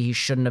that maybe he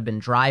shouldn't have been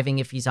driving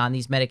if he's on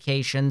these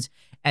medications.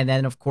 And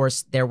then, of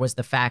course, there was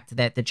the fact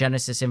that the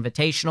Genesis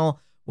Invitational,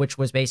 which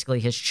was basically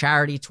his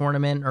charity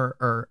tournament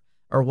or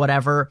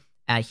whatever,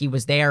 he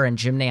was there, and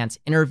Jim Nantz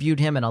interviewed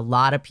him, and a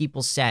lot of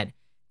people said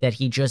that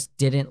he just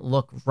didn't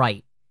look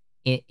right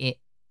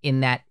in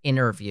that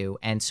interview.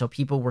 And so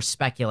people were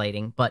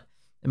speculating. But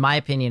in my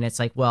opinion, it's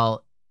like,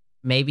 well,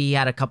 maybe he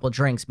had a couple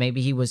drinks.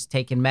 Maybe he was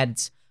taking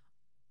meds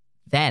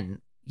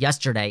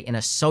yesterday in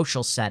a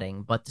social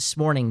setting, but this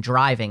morning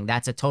driving,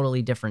 that's a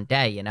totally different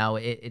day.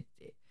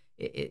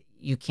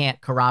 You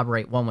can't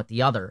corroborate one with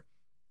the other.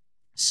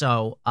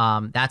 So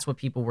that's what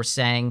people were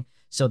saying.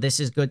 So this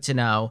is good to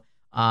know.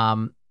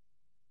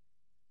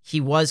 He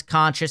was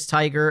conscious,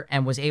 Tiger,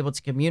 and was able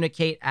to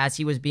communicate as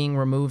he was being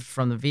removed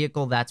from the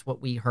vehicle. That's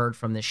what we heard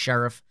from the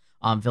sheriff,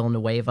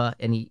 Villanueva,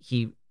 and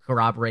he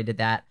corroborated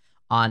that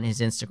on his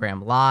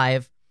Instagram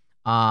Live.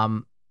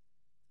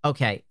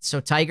 Okay, so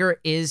Tiger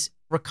is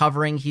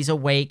recovering. He's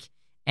awake,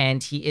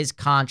 and he is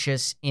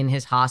conscious in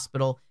his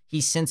hospital.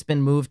 He's since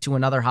been moved to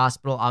another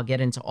hospital. I'll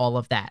get into all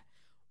of that.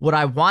 What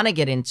I want to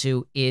get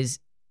into is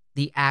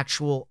the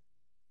actual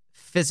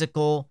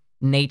physical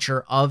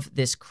nature of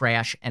this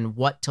crash and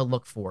what to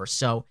look for.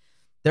 So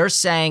they're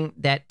saying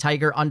that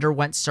Tiger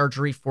underwent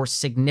surgery for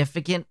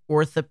significant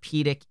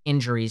orthopedic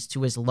injuries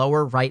to his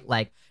lower right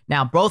leg.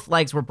 Now, both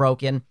legs were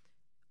broken.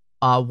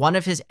 One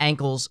of his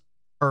ankles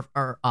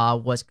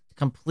was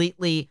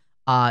completely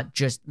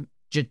just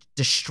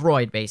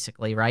destroyed,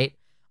 basically, right?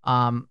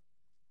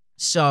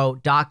 So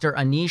Dr.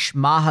 Anish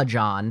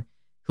Mahajan,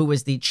 who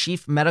is the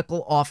chief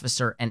medical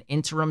officer and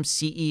interim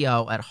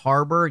CEO at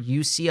Harbor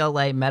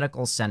UCLA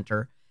Medical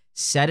Center,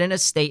 said in a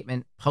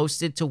statement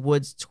posted to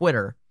Woods'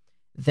 Twitter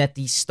that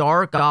the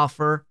star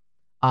golfer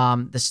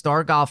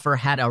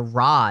had a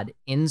rod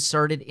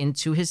inserted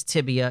into his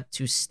tibia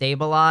to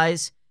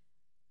stabilize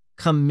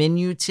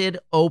comminuted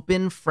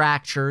open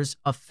fractures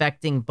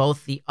affecting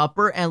both the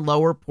upper and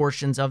lower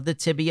portions of the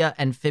tibia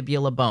and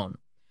fibula bone.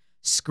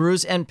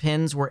 Screws and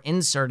pins were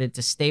inserted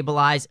to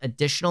stabilize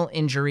additional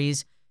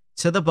injuries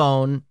to the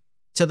bones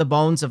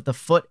of the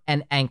foot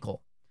and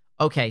ankle.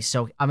 Okay,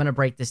 so I'm going to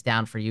break this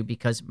down for you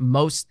because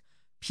most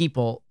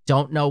people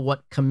don't know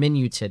what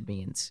comminuted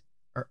means.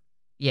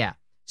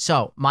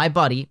 So my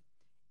buddy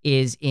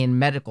is in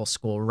medical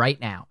school right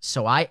now.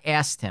 So I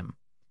asked him,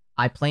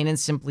 I plain and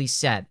simply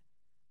said,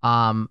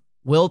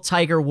 will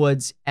Tiger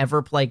Woods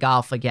ever play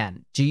golf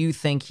again? Do you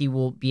think he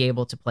will be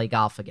able to play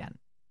golf again?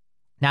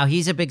 Now,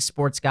 he's a big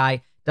sports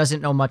guy,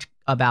 doesn't know much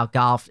about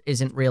golf,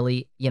 isn't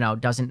really,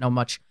 doesn't know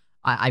much.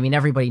 I mean,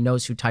 everybody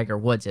knows who Tiger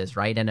Woods is,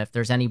 right? And if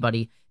there's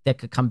anybody that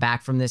could come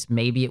back from this,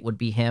 maybe it would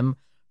be him.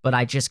 But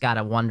I just got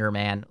to wonder,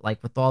 man,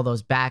 like with all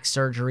those back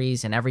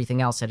surgeries and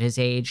everything else at his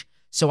age.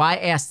 So I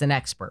asked an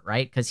expert,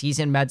 right? Because he's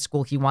in med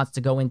school. He wants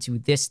to go into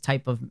this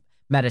type of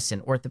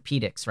medicine,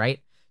 orthopedics, right?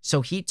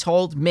 So he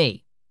told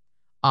me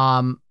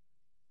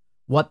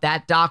what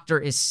that doctor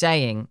is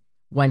saying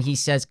when he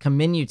says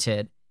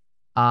comminuted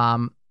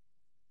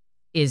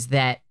is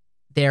that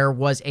there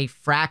was a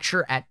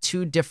fracture at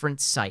 2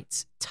 different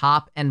sites,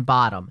 top and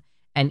bottom.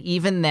 And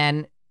even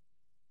then,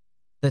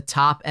 the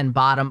top and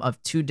bottom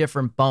of 2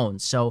 different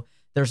bones. So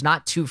there's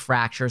not 2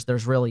 fractures,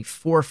 there's really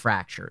 4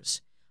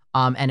 fractures.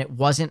 And it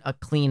wasn't a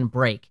clean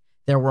break.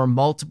 There were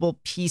multiple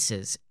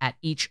pieces at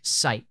each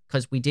site,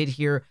 because we did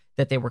hear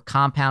that they were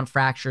compound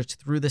fractures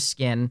through the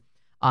skin.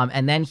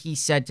 And then he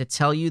said, to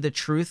tell you the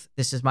truth,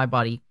 this is my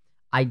buddy,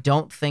 I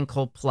don't think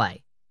he'll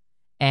play.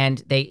 And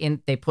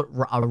they put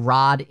a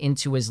rod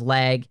into his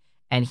leg,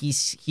 and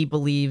he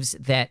believes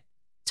that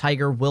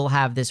Tiger will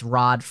have this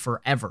rod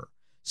forever.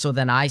 So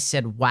then I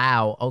said,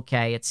 wow,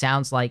 okay, it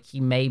sounds like he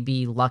may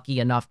be lucky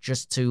enough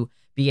just to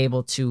be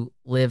able to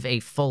live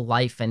a full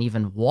life and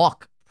even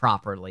walk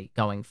properly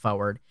going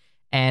forward.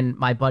 And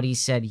my buddy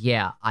said,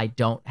 yeah, I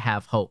don't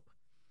have hope.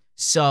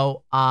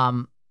 So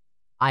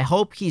I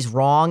hope he's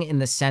wrong in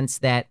the sense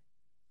that,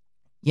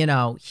 you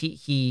know,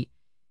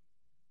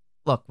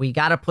 look, we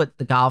got to put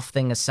the golf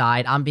thing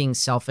aside. I'm being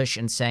selfish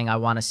in saying I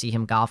want to see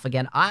him golf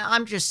again.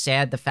 I'm just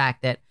sad the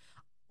fact that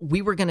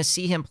we were going to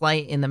see him play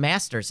in the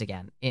Masters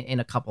again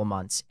in a couple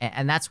months.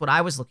 And that's what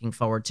I was looking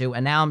forward to.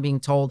 And now I'm being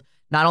told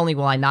not only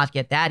will I not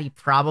get that, he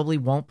probably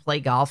won't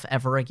play golf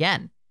ever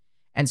again.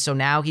 And so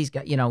now he's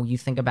got, you know, you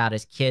think about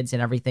his kids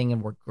and everything,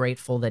 and we're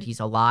grateful that he's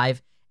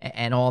alive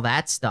and all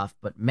that stuff.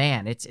 But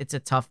man, it's a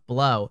tough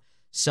blow.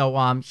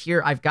 So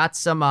here I've got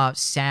some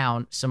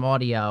some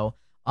audio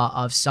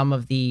of some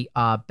of the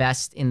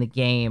best in the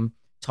game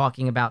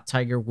talking about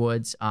Tiger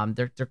Woods.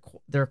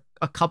 They're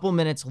a couple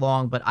minutes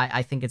long, but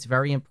I think it's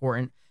very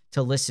important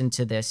to listen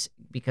to this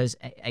because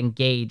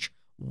engage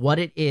what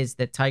it is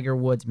that Tiger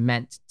Woods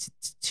meant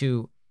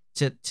to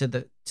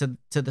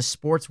the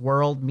sports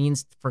world,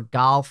 means for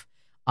golf.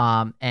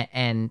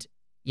 And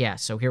yeah,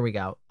 so here we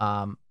go.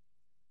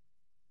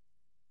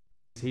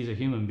 He's a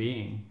human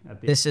being.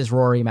 This is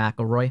Rory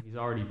McIlroy. He's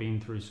already been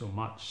through so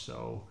much.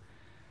 So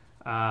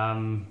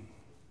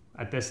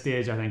at this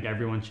stage, I think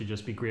everyone should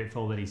just be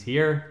grateful that he's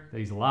here, that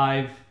he's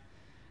alive,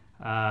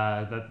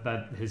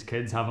 that his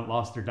kids haven't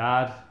lost their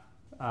dad.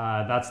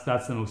 That's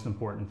the most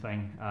important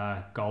thing.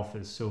 Golf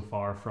is so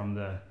far from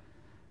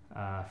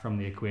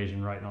the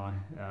equation right now.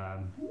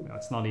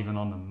 It's not even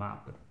on the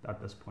map at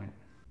this point.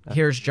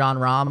 Here's Jon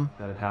Rahm.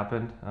 That it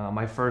happened.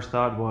 My first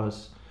thought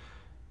was,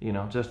 you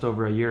know, just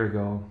over a year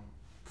ago,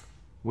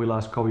 we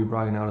lost Kobe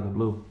Bryant out of the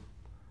blue.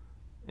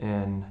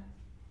 And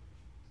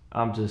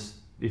I'm just,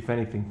 if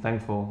anything,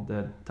 thankful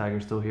that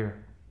Tiger's still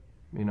here.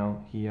 You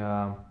know, he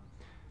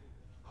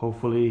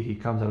hopefully he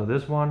comes out of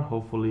this one.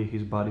 Hopefully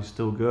his body's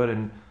still good.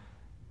 And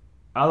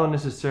I don't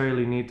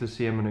necessarily need to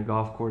see him in a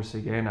golf course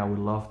again. I would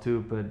love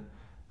to, but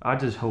I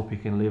just hope he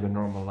can live a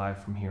normal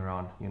life from here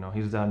on. You know,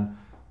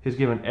 he's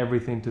given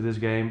everything to this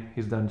game.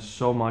 He's done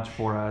so much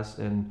for us,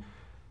 and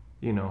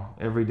you know,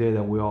 every day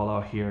that we all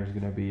out here is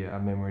going to be a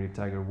memory to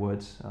Tiger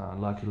Woods.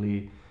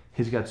 Luckily,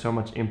 he's got so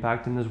much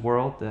impact in this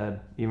world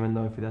that even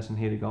though if he doesn't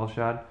hit a golf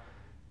shot,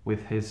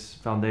 with his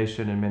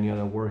foundation and many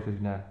other work, he's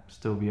going to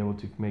still be able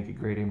to make a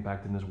great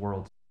impact in this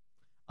world.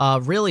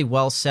 Really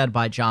well said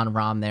by Jon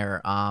Rahm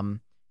there.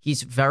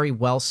 He's very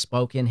well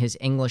spoken. His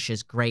English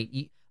is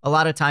great. A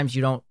lot of times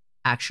you don't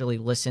actually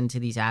listen to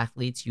these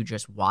athletes. You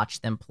just watch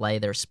them play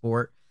their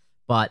sport.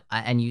 But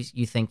and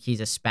you think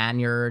he's a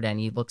Spaniard and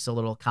he looks a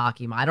little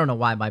cocky. I don't know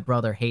why my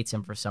brother hates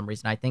him for some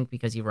reason. I think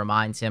because he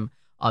reminds him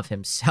of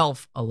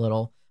himself a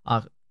little,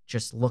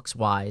 just looks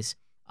wise.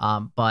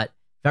 But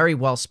very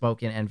well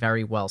spoken and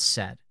very well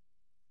said.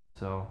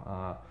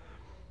 So,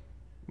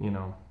 you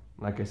know,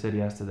 like I said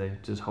yesterday,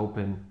 just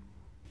hoping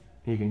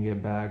he can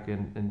get back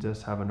and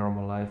just have a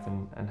normal life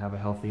and have a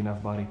healthy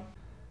enough body.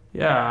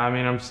 Yeah, I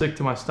mean, I'm sick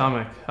to my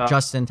stomach.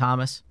 Justin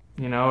Thomas.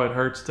 You know, it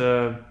hurts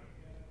to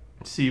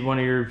see one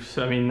of your,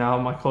 now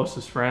my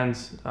closest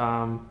friends,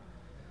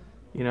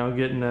 you know,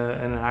 get in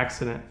an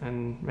accident.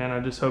 And, man, I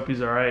just hope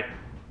he's all right.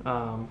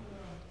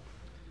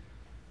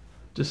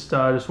 Just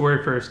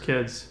worried for his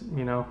kids,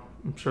 you know.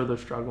 I'm sure they're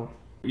struggling.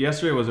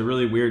 Yesterday was a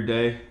really weird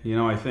day. You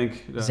know, I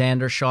think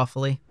Xander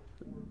Schauffele.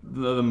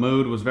 The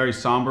mood was very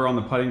somber on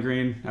the putting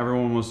green.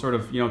 Everyone was sort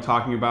of, you know,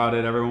 talking about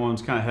it.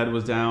 Everyone's kind of head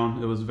was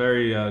down. It was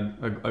very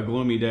a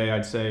gloomy day,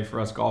 I'd say,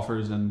 for us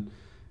golfers. And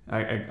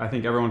I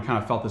think everyone kind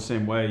of felt the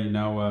same way. You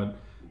know,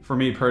 for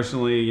me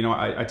personally, you know,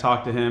 I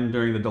talked to him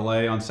during the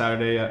delay on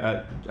Saturday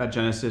at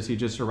Genesis. He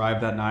just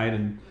arrived that night,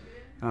 and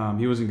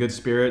he was in good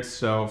spirits.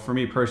 So for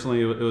me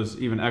personally, it was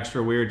even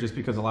extra weird just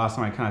because the last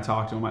time I kind of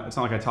talked to him, it's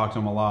not like I talked to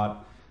him a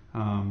lot.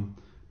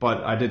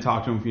 But I did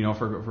talk to him, you know,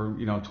 for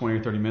you know 20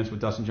 or 30 minutes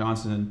with Dustin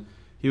Johnson, and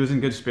he was in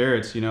good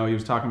spirits. You know, he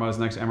was talking about his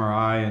next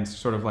MRI and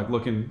sort of like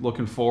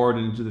looking forward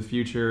into the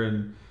future.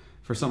 And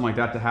for something like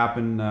that to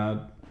happen,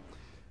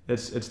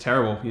 it's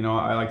terrible. You know,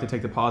 I like to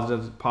take the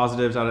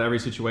positives out of every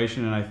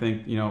situation, and I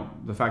think, you know,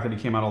 the fact that he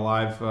came out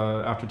alive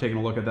after taking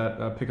a look at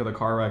that pic of the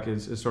car wreck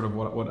is sort of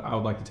what I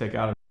would like to take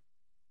out of it.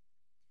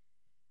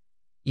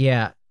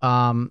 Yeah.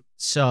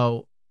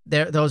 So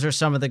those are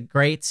some of the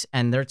greats,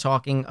 and they're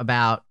talking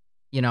about,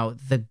 you know,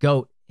 the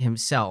GOAT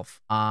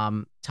himself,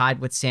 tied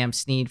with Sam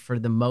Snead for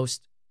the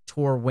most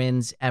tour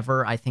wins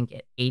ever, I think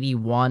at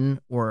 81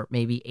 or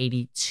maybe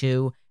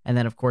 82. And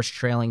then, of course,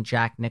 trailing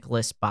Jack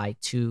Nicklaus by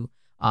 2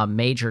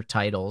 major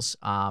titles.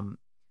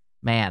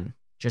 Man,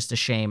 Just a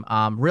shame.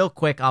 Real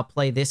quick, I'll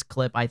play this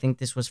clip. I think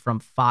this was from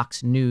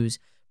Fox News.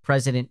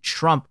 President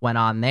Trump went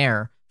on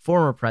there.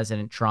 Former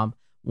President Trump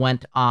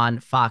went on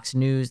Fox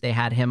News. They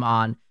had him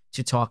on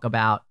to talk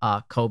about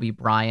Kobe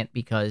Bryant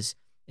because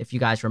if you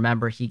guys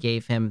remember, he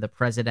gave him the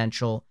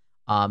presidential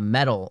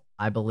medal,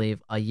 I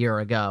believe, a year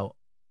ago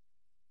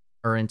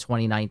or in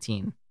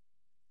 2019.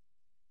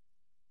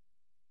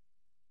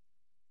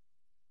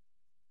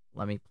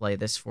 Let me play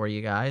this for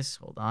you guys.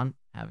 Hold on.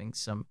 Having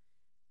some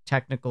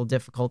technical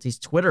difficulties.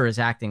 Twitter is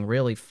acting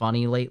really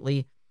funny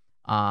lately.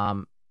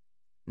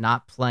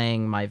 Not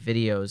playing my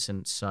videos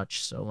and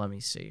such. So let me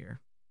see here.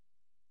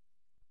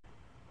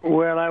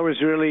 Well, I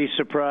was really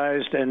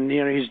surprised, and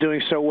he's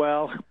doing so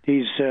well.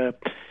 He's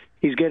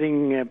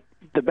getting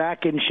the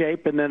back in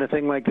shape, and then a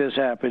thing like this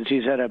happens.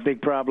 He's had a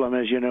big problem,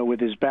 as you know, with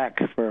his back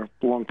for a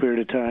long period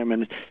of time,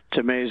 and it's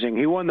amazing.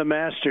 He won the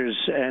Masters,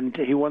 and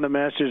he won the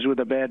Masters with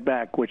a bad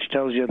back, which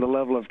tells you the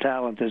level of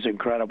talent is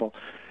incredible.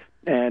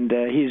 And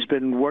he's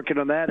been working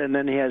on that, and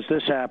then he has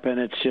this happen.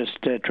 It's just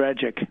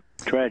tragic.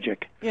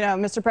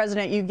 Mr.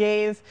 President,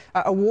 you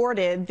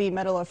awarded the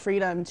Medal of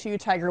Freedom to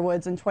Tiger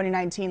Woods in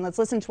 2019. Let's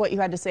listen to what you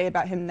had to say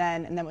about him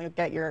then, and then we'll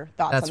get your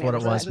thoughts. That's on what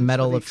it was,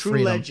 Medal of Freedom.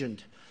 True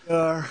legend.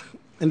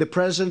 In the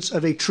presence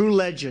of a true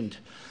legend,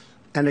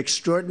 an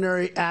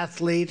extraordinary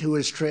athlete who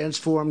has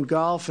transformed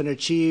golf and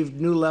achieved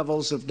new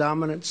levels of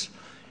dominance.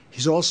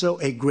 He's also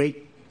a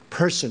great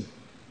person.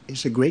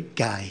 He's a great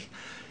guy.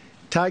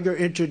 Tiger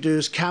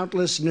introduced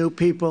countless new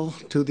people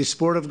to the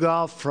sport of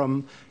golf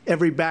from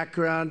every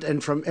background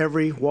and from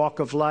every walk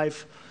of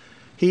life.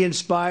 He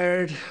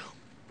inspired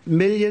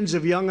millions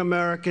of young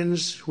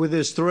Americans with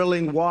his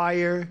thrilling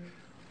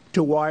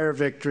wire-to-wire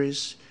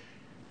victories.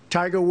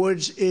 Tiger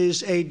Woods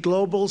is a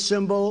global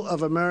symbol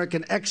of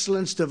American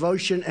excellence,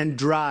 devotion, and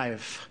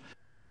drive.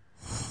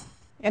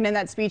 And in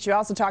that speech, you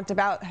also talked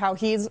about how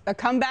he's a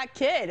comeback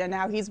kid and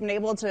how he's been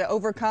able to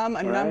overcome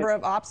a number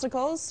of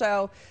obstacles.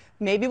 So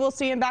maybe we'll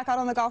see him back out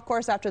on the golf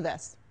course after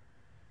this.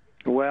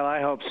 Well,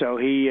 I hope so.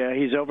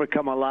 He's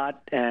overcome a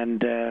lot,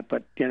 and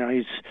but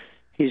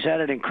he's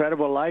had an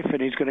incredible life, and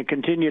he's going to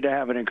continue to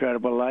have an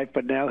incredible life.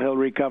 But now he'll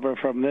recover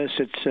from this.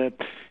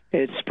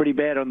 It's pretty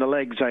bad on the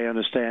legs, I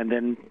understand,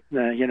 and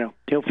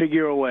he'll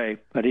figure a way.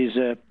 But he's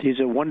a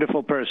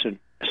wonderful person.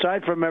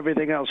 Aside from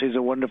everything else, he's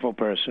a wonderful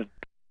person.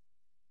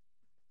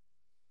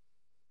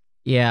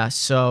 Yeah,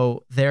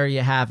 so there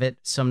you have it.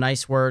 Some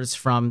nice words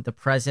from the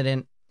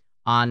president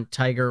on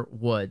Tiger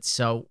Woods.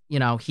 So,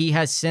 he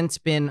has since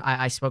been,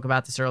 I spoke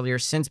about this earlier,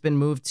 since been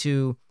moved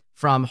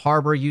from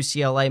Harbor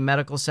UCLA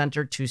Medical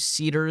Center to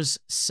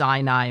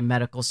Cedars-Sinai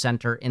Medical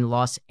Center in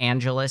Los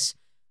Angeles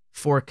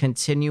for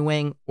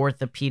continuing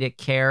orthopedic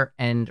care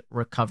and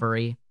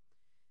recovery.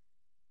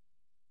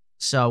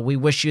 So we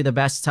wish you the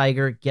best,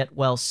 Tiger. Get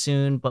well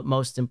soon. But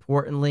most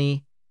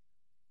importantly,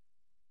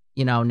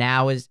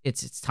 now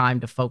it's time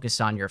to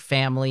focus on your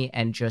family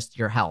and just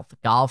your health.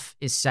 Golf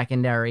is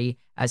secondary.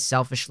 As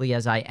selfishly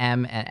as I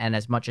am and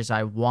as much as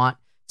I want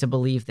to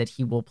believe that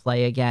he will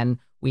play again,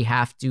 we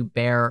have to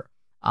bear,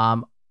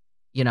 the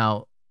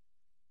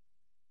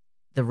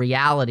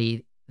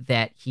reality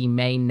that he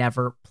may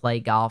never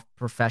play golf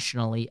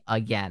professionally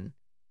again.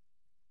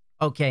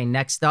 Okay,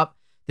 next up,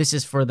 this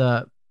is for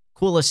the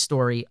coolest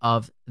story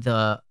of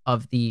the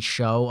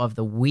show of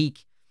the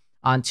week.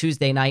 On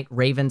Tuesday night,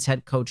 Ravens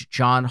head coach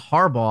John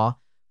Harbaugh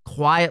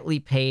quietly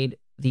paid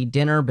the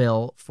dinner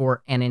bill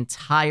for an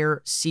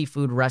entire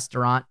seafood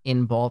restaurant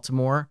in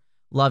Baltimore.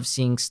 Love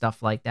seeing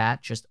stuff like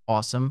that. Just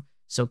awesome.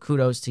 So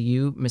kudos to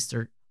you,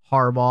 Mr.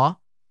 Harbaugh.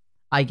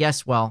 I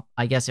guess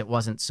it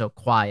wasn't so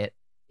quiet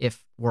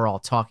if we're all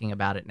talking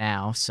about it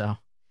now. So,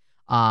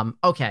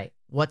 okay,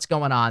 what's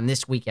going on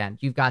this weekend?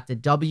 You've got the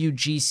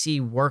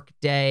WGC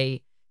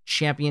Workday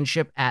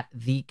Championship at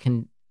the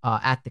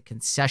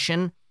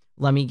concession.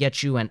 Let me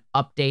get you an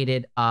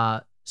updated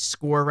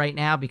score right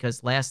now,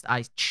 because last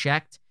I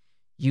checked,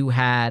 you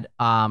had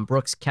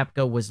Brooks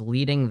Koepka was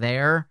leading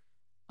there.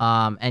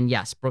 And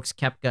yes, Brooks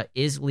Koepka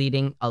is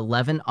leading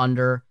 11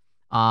 under.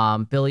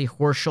 Billy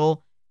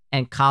Horschel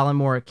and Colin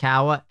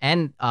Morikawa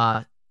and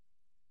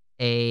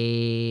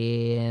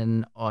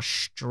an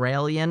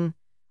Australian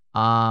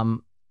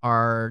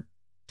are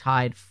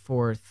tied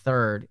for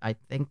third. I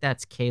think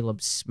that's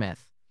Caleb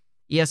Smith.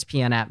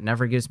 ESPN app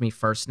never gives me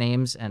first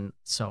names, and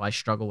so I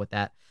struggle with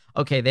that.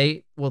 Okay,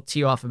 they will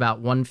tee off about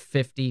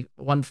 150,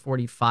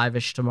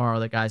 145-ish tomorrow,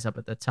 the guys up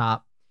at the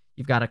top.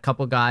 You've got a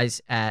couple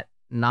guys at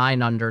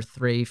 9 under,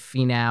 3.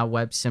 Finau,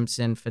 Webb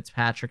Simpson,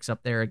 Fitzpatrick's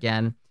up there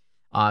again.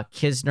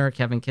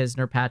 Kevin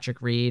Kisner,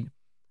 Patrick Reed,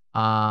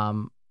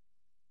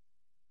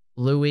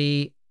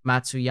 Louis,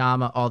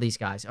 Matsuyama, all these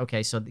guys.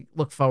 Okay, so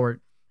look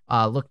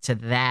to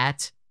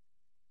that.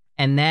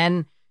 And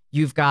then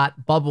you've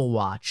got Bubble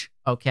Watch,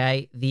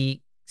 okay? The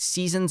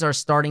seasons are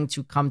starting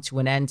to come to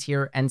an end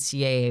here.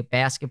 NCAA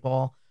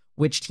basketball,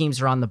 which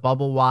teams are on the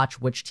Bubble Watch,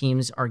 which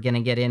teams are going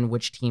to get in,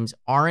 which teams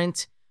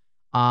aren't.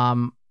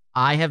 I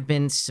have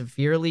been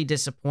severely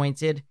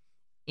disappointed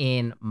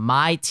in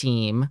my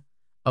team,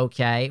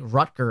 okay,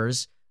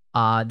 Rutgers,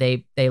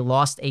 They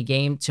lost a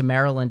game to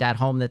Maryland at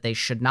home that they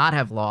should not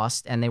have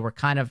lost, and they were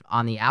kind of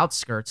on the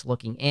outskirts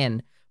looking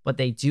in, but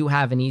they do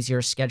have an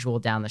easier schedule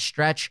down the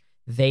stretch.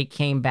 They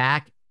came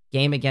back,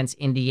 game against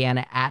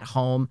Indiana at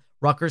home.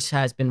 Rutgers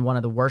has been one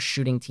of the worst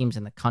shooting teams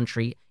in the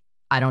country.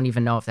 I don't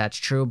even know if that's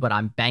true, but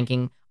I'm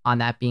banking on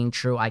that being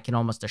true. I can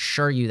almost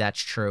assure you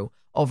that's true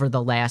over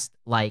the last,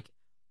 like,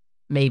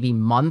 maybe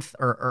month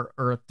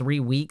or 3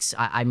 weeks.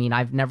 I mean,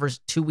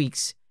 2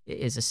 weeks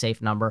is a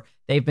safe number.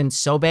 They've been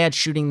so bad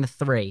shooting the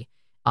three.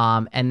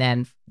 And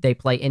then they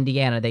play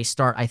Indiana. They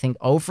start, I think,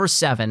 0 for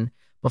 7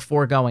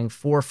 before going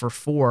 4 for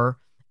 4.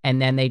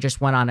 And then they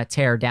just went on a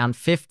tear, down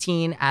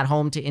 15 at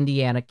home to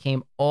Indiana,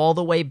 came all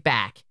the way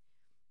back,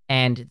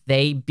 and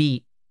they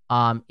beat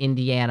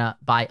Indiana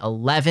by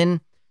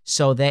 11.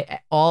 So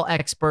all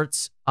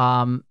experts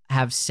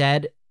have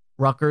said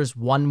Rutgers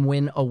 1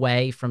 win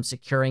away from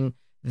securing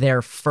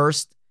their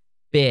first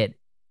bid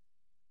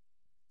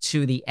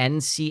to the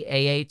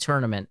NCAA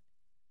tournament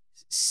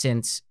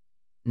since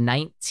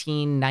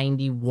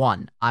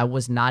 1991. I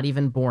was not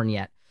even born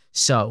yet.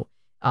 So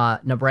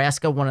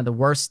Nebraska, one of the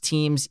worst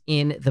teams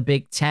in the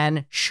Big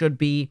Ten, should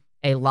be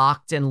a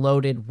locked and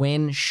loaded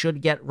win,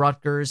 should get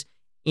Rutgers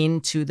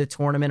into the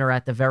tournament, or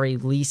at the very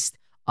least,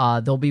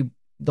 they'll be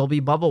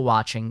bubble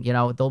watching.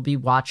 They'll be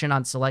watching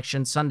on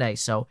Selection Sunday.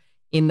 So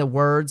in the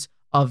words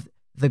of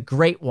the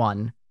great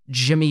one,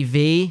 Jimmy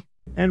V.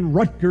 And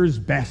Rutgers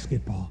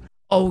basketball.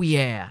 Oh,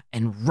 yeah,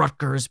 and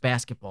Rutgers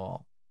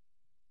basketball.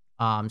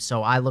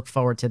 So I look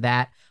forward to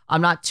that.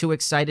 I'm not too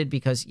excited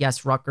because,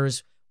 yes,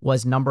 Rutgers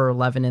was number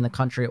 11 in the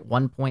country at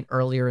one point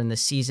earlier in the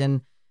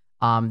season.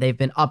 They've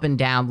been up and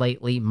down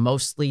lately,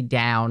 mostly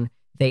down.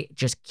 They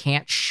just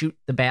can't shoot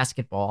the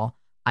basketball.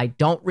 I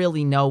don't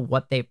really know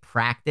what they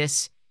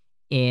practice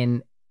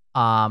in,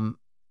 during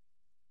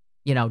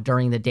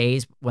the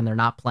days when they're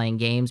not playing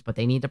games, but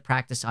they need to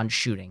practice on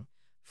shooting.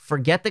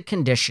 Forget the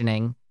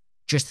conditioning.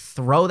 Just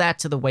throw that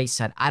to the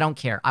wayside. I don't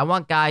care. I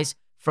want guys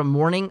from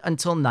morning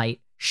until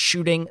night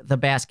shooting the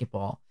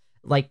basketball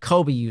like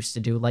Kobe used to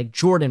do, like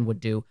Jordan would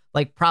do,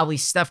 like probably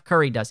Steph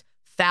Curry does,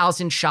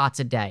 1,000 shots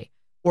a day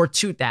or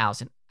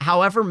 2,000,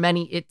 however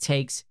many it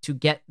takes to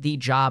get the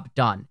job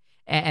done.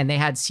 And they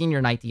had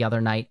senior night the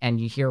other night,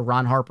 and you hear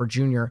Ron Harper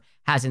Jr.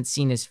 hasn't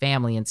seen his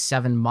family in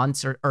 7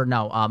 months,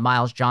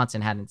 Miles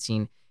Johnson hadn't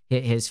seen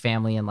his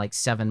family in like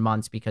 7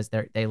 months because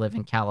they live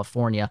in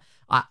California.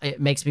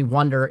 It makes me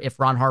wonder if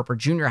Ron Harper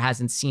Jr.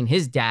 hasn't seen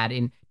his dad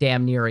in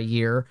damn near a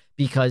year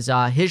because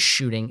his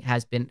shooting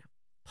has been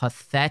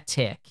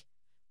pathetic.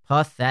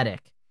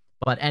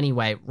 But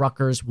anyway,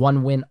 Rutgers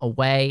 1 win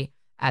away.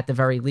 At the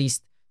very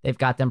least, they've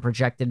got them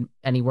projected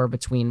anywhere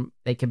between,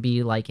 they could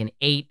be like an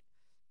 8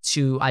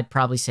 to, I'd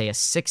probably say, a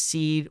 6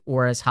 seed,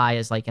 or as high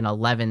as like an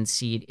 11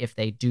 seed if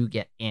they do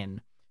get in.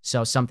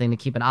 So something to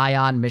keep an eye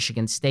on.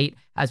 Michigan State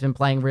has been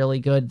playing really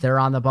good. They're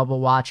on the bubble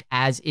watch,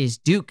 as is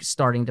Duke,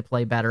 starting to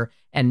play better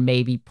and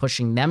maybe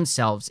pushing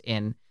themselves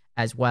in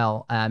as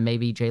well.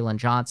 Maybe Jalen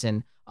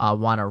Johnson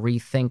want to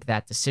rethink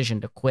that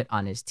decision to quit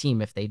on his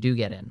team if they do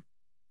get in.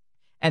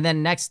 And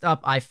then next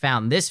up, I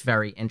found this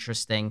very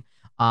interesting.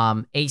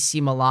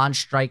 AC Milan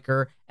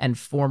striker and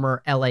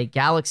former LA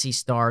Galaxy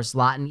star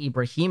Zlatan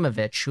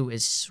Ibrahimovic, who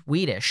is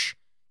Swedish.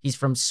 He's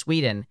from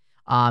Sweden.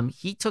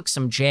 He took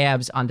some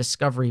jabs on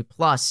Discovery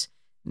Plus,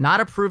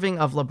 not approving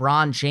of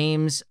LeBron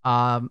James'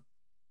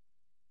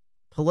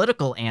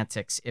 political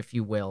antics, if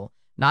you will.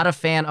 Not a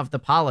fan of the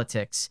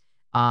politics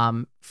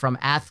from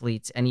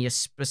athletes, and he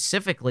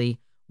specifically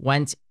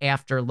went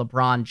after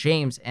LeBron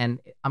James, and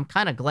I'm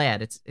kind of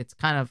glad. It's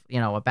kind of,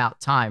 about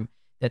time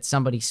that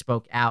somebody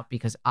spoke out,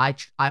 because I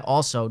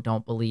also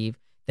don't believe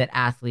that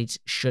athletes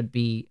should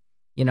be,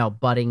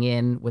 butting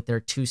in with their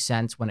 2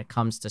 cents when it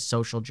comes to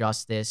social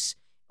justice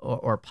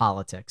or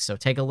politics. So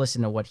take a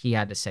listen to what he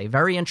had to say.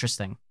 Very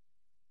interesting.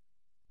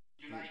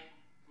 You like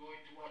going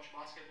to watch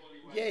basketball?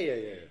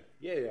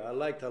 Yeah. I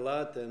liked a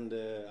lot, and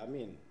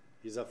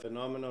he's a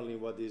phenomenal in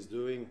what he's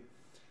doing.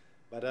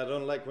 But I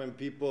don't like when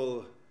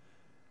people,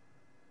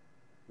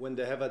 when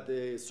they have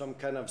some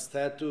kind of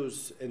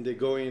status and they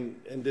go in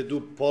and they do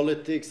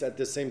politics at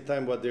the same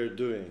time what they're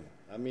doing.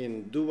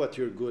 Do what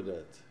you're good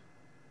at.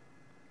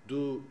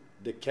 Do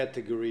the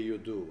category you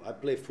do. I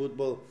play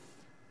football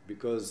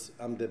because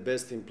I'm the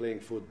best in playing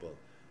football.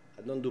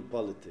 I don't do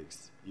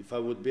politics. If I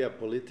would be a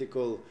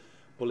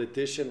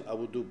politician, I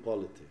would do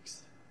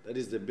politics. That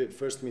is the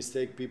first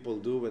mistake people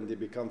do when they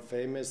become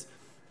famous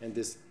and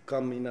they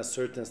come in a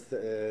certain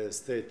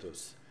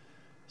status.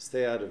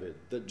 Stay out of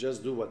it.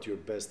 Just do what you're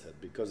best at,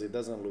 because it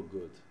doesn't look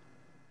good.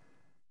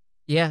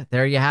 Yeah,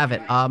 there you have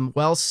it.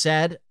 Well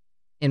said,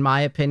 in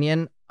my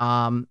opinion.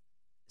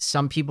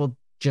 Some people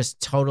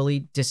just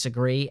totally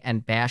disagree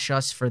and bash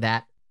us for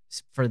that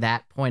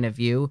point of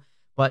view.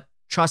 But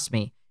trust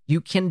me,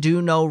 you can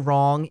do no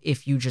wrong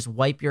if you just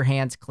wipe your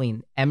hands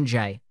clean.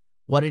 MJ,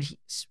 what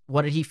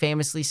did he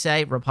famously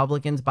say?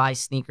 Republicans buy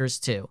sneakers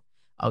too.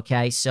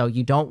 Okay, so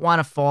you don't want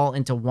to fall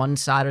into one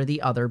side or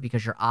the other,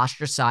 because you're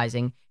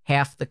ostracizing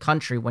half the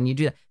country when you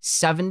do that.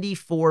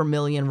 74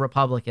 million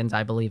Republicans,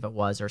 I believe it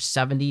was, or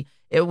 70.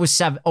 it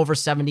was over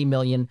 70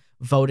 million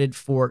voted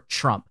for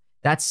Trump.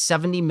 That's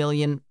 70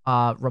 million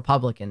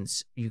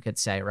Republicans, you could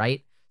say,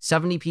 right?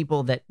 70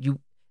 people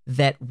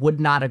that would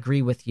not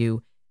agree with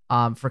you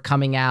for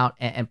coming out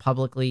and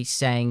publicly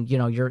saying,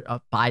 you're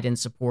a Biden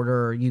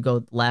supporter or you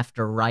go left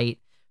or right.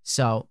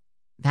 So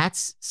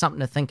that's something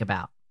to think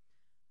about.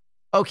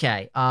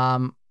 Okay.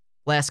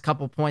 Last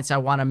couple points I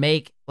want to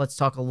make. Let's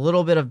talk a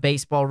little bit of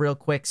baseball real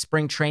quick.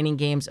 Spring training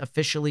games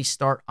officially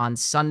start on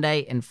Sunday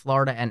in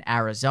Florida and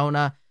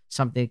Arizona.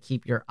 Something to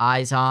keep your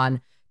eyes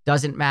on.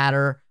 Doesn't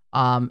matter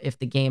if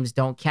the games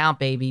don't count,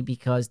 baby,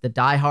 because the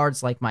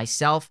diehards like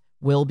myself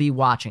will be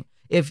watching.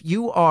 If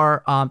you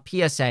are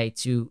PSA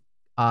to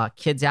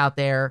kids out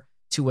there,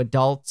 to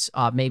adults,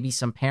 maybe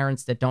some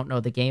parents that don't know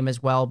the game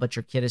as well, but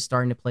your kid is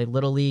starting to play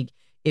Little League.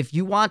 If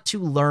you want to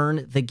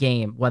learn the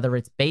game, whether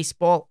it's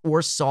baseball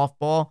or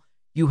softball,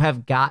 you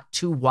have got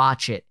to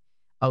watch it,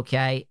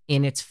 okay,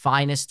 in its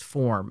finest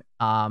form.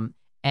 And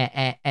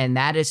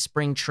that is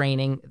spring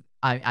training.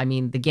 I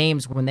mean, the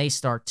games, when they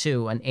start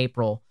too in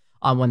April,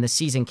 when the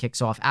season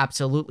kicks off,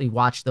 absolutely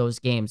watch those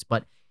games.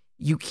 But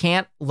you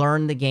can't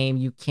learn the game.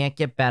 You can't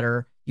get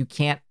better. You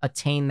can't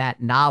attain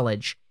that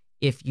knowledge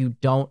if you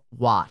don't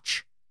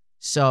watch.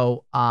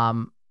 So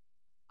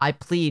I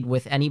plead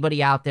with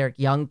anybody out there,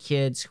 young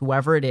kids,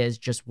 whoever it is,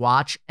 just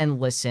watch and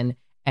listen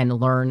and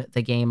learn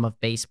the game of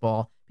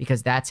baseball,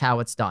 because that's how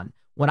it's done.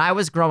 When I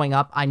was growing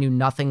up, I knew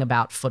nothing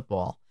about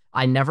football.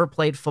 I never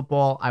played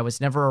football. I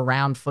was never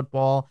around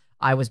football.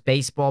 I was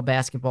baseball,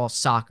 basketball,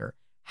 soccer.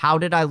 How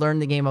did I learn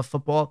the game of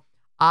football?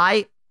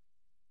 I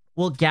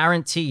will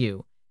guarantee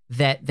you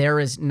that there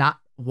is not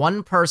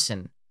one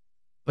person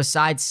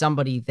besides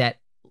somebody that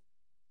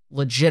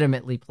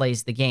legitimately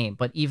plays the game,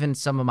 but even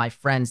some of my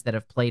friends that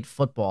have played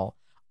football,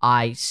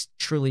 I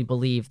truly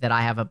believe that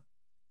I have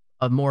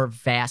a more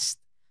vast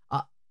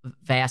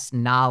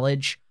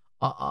knowledge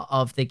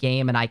of the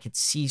game, and I could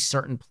see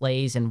certain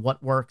plays and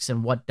what works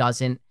and what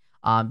doesn't,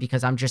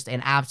 because I'm just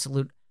an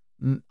absolute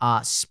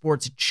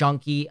sports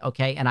junkie,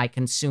 okay, and I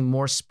consume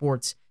more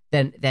sports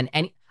than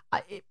any.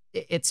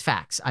 It's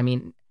facts. I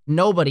mean,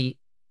 nobody,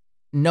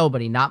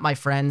 not my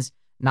friends,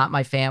 not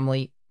my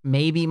family,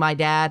 maybe my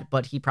dad,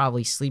 but he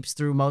probably sleeps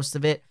through most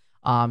of it.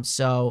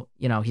 So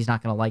he's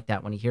not gonna like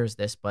that when he hears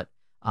this, but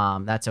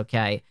that's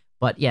okay.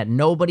 But yeah,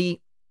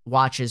 nobody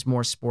watches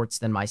more sports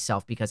than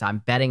myself, because I'm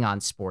betting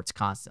on sports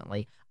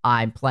constantly.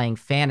 I'm playing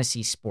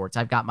fantasy sports.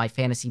 I've got my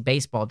fantasy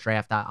baseball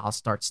draft I'll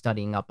start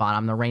studying up on.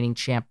 I'm the reigning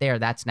champ there.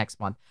 That's next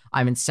month.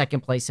 I'm in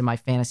second place in my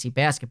fantasy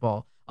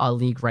basketball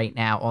league right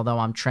now, although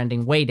I'm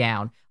trending way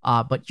down.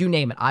 But you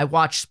name it. I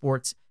watch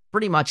sports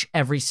pretty much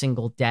every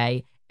single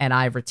day, and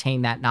I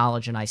retain that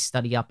knowledge and I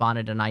study up on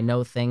it, and I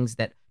know things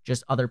that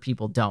just other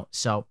people don't.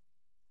 So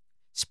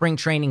spring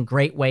training,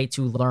 great way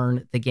to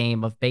learn the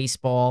game of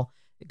baseball.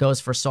 It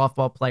goes for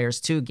softball players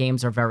too.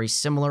 Games are very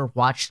similar.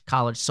 Watch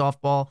college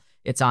softball.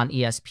 It's on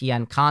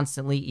ESPN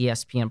constantly,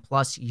 ESPN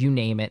Plus, you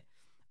name it.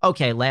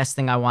 Okay, last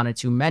thing I wanted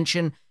to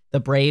mention, the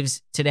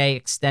Braves today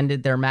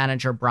extended their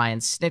manager, Brian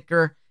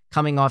Snitker,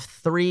 coming off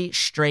 3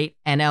 straight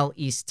NL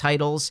East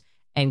titles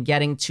and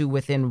getting to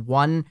within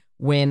 1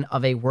 win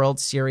of a World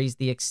Series.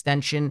 The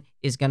extension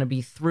is going to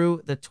be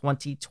through the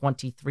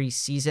 2023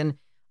 season.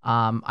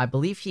 I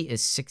believe he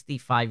is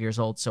 65 years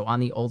old, so on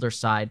the older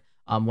side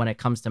when it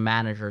comes to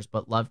managers,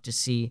 but love to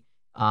see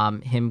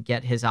him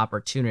get his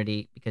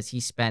opportunity, because he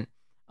spent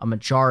a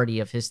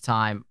majority of his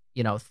time,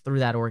 through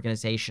that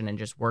organization and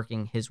just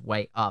working his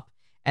way up.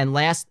 And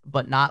last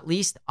but not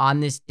least,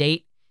 on this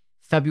date,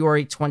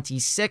 February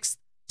 26th,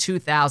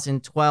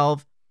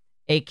 2012,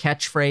 a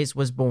catchphrase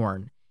was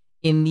born.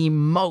 In the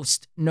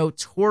most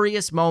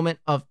notorious moment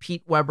of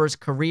Pete Weber's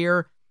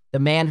career, the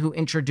man who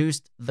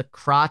introduced the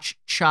crotch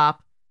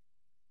chop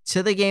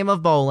to the game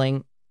of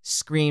bowling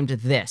screamed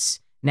this.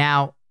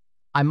 Now,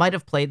 I might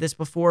have played this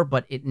before,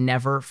 but it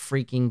never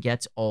freaking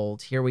gets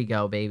old. Here we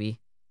go, baby.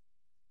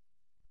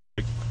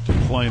 To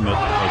claim it,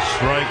 a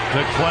strike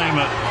to claim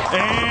it,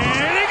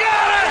 and he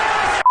got it!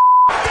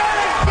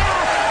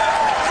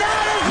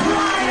 That is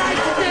right, I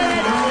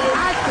did!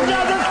 That's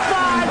number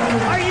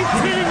 5! Are you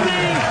kidding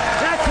me?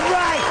 That's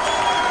right!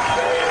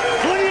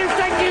 Who do you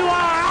think you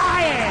are?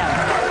 I am!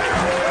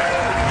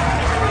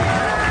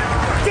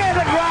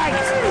 David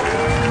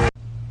Wright!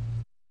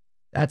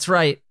 That's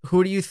right.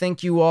 Who do you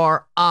think you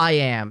are? I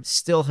am.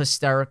 Still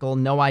hysterical.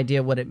 No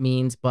idea what it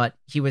means, but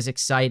he was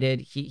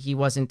excited. He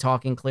wasn't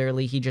talking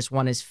clearly. He just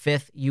won his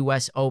 5th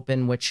U.S.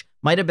 Open, which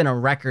might have been a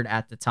record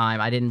at the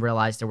time. I didn't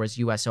realize there was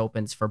U.S.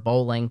 Opens for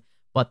bowling,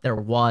 but there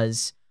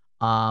was,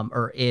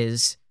 or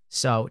is.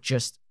 So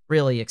just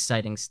really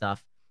exciting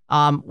stuff.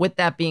 With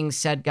that being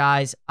said,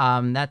 guys,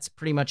 that's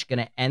pretty much going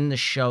to end the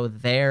show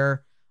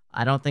there.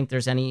 I don't think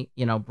there's any,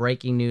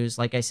 breaking news.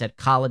 Like I said,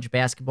 college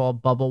basketball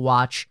bubble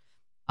watch.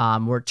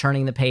 We're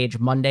turning the page.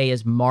 Monday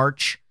is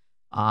March.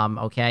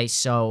 Okay,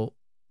 so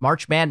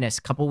March Madness,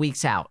 couple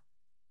weeks out.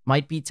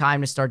 Might be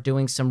time to start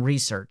doing some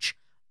research.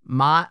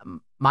 My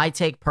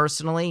take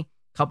personally,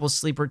 couple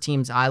sleeper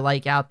teams I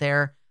like out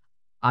there.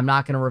 I'm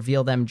not going to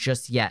reveal them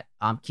just yet.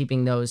 I'm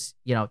keeping those,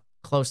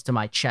 close to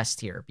my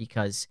chest here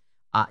because,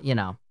 you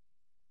know,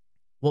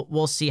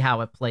 we'll see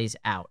how it plays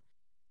out.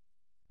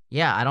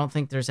 Yeah, I don't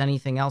think there's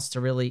anything else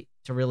to really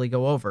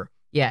go over.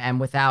 Yeah, and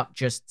without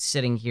just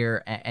sitting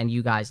here and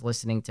you guys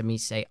listening to me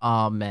say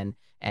and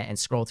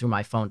scroll through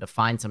my phone to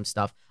find some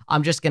stuff,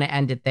 I'm just going to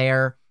end it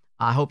there.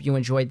 I hope you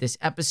enjoyed this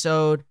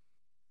episode.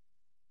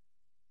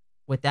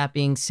 With that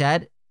being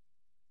said,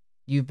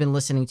 you've been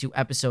listening to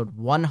episode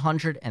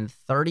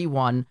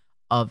 131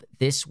 of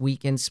This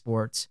Week in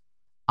Sports.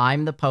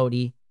 I'm the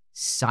Pody,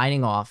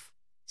 signing off.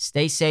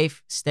 Stay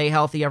safe, stay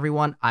healthy,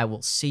 everyone. I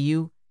will see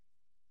you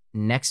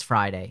next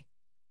Friday.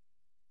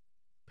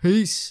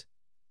 Peace.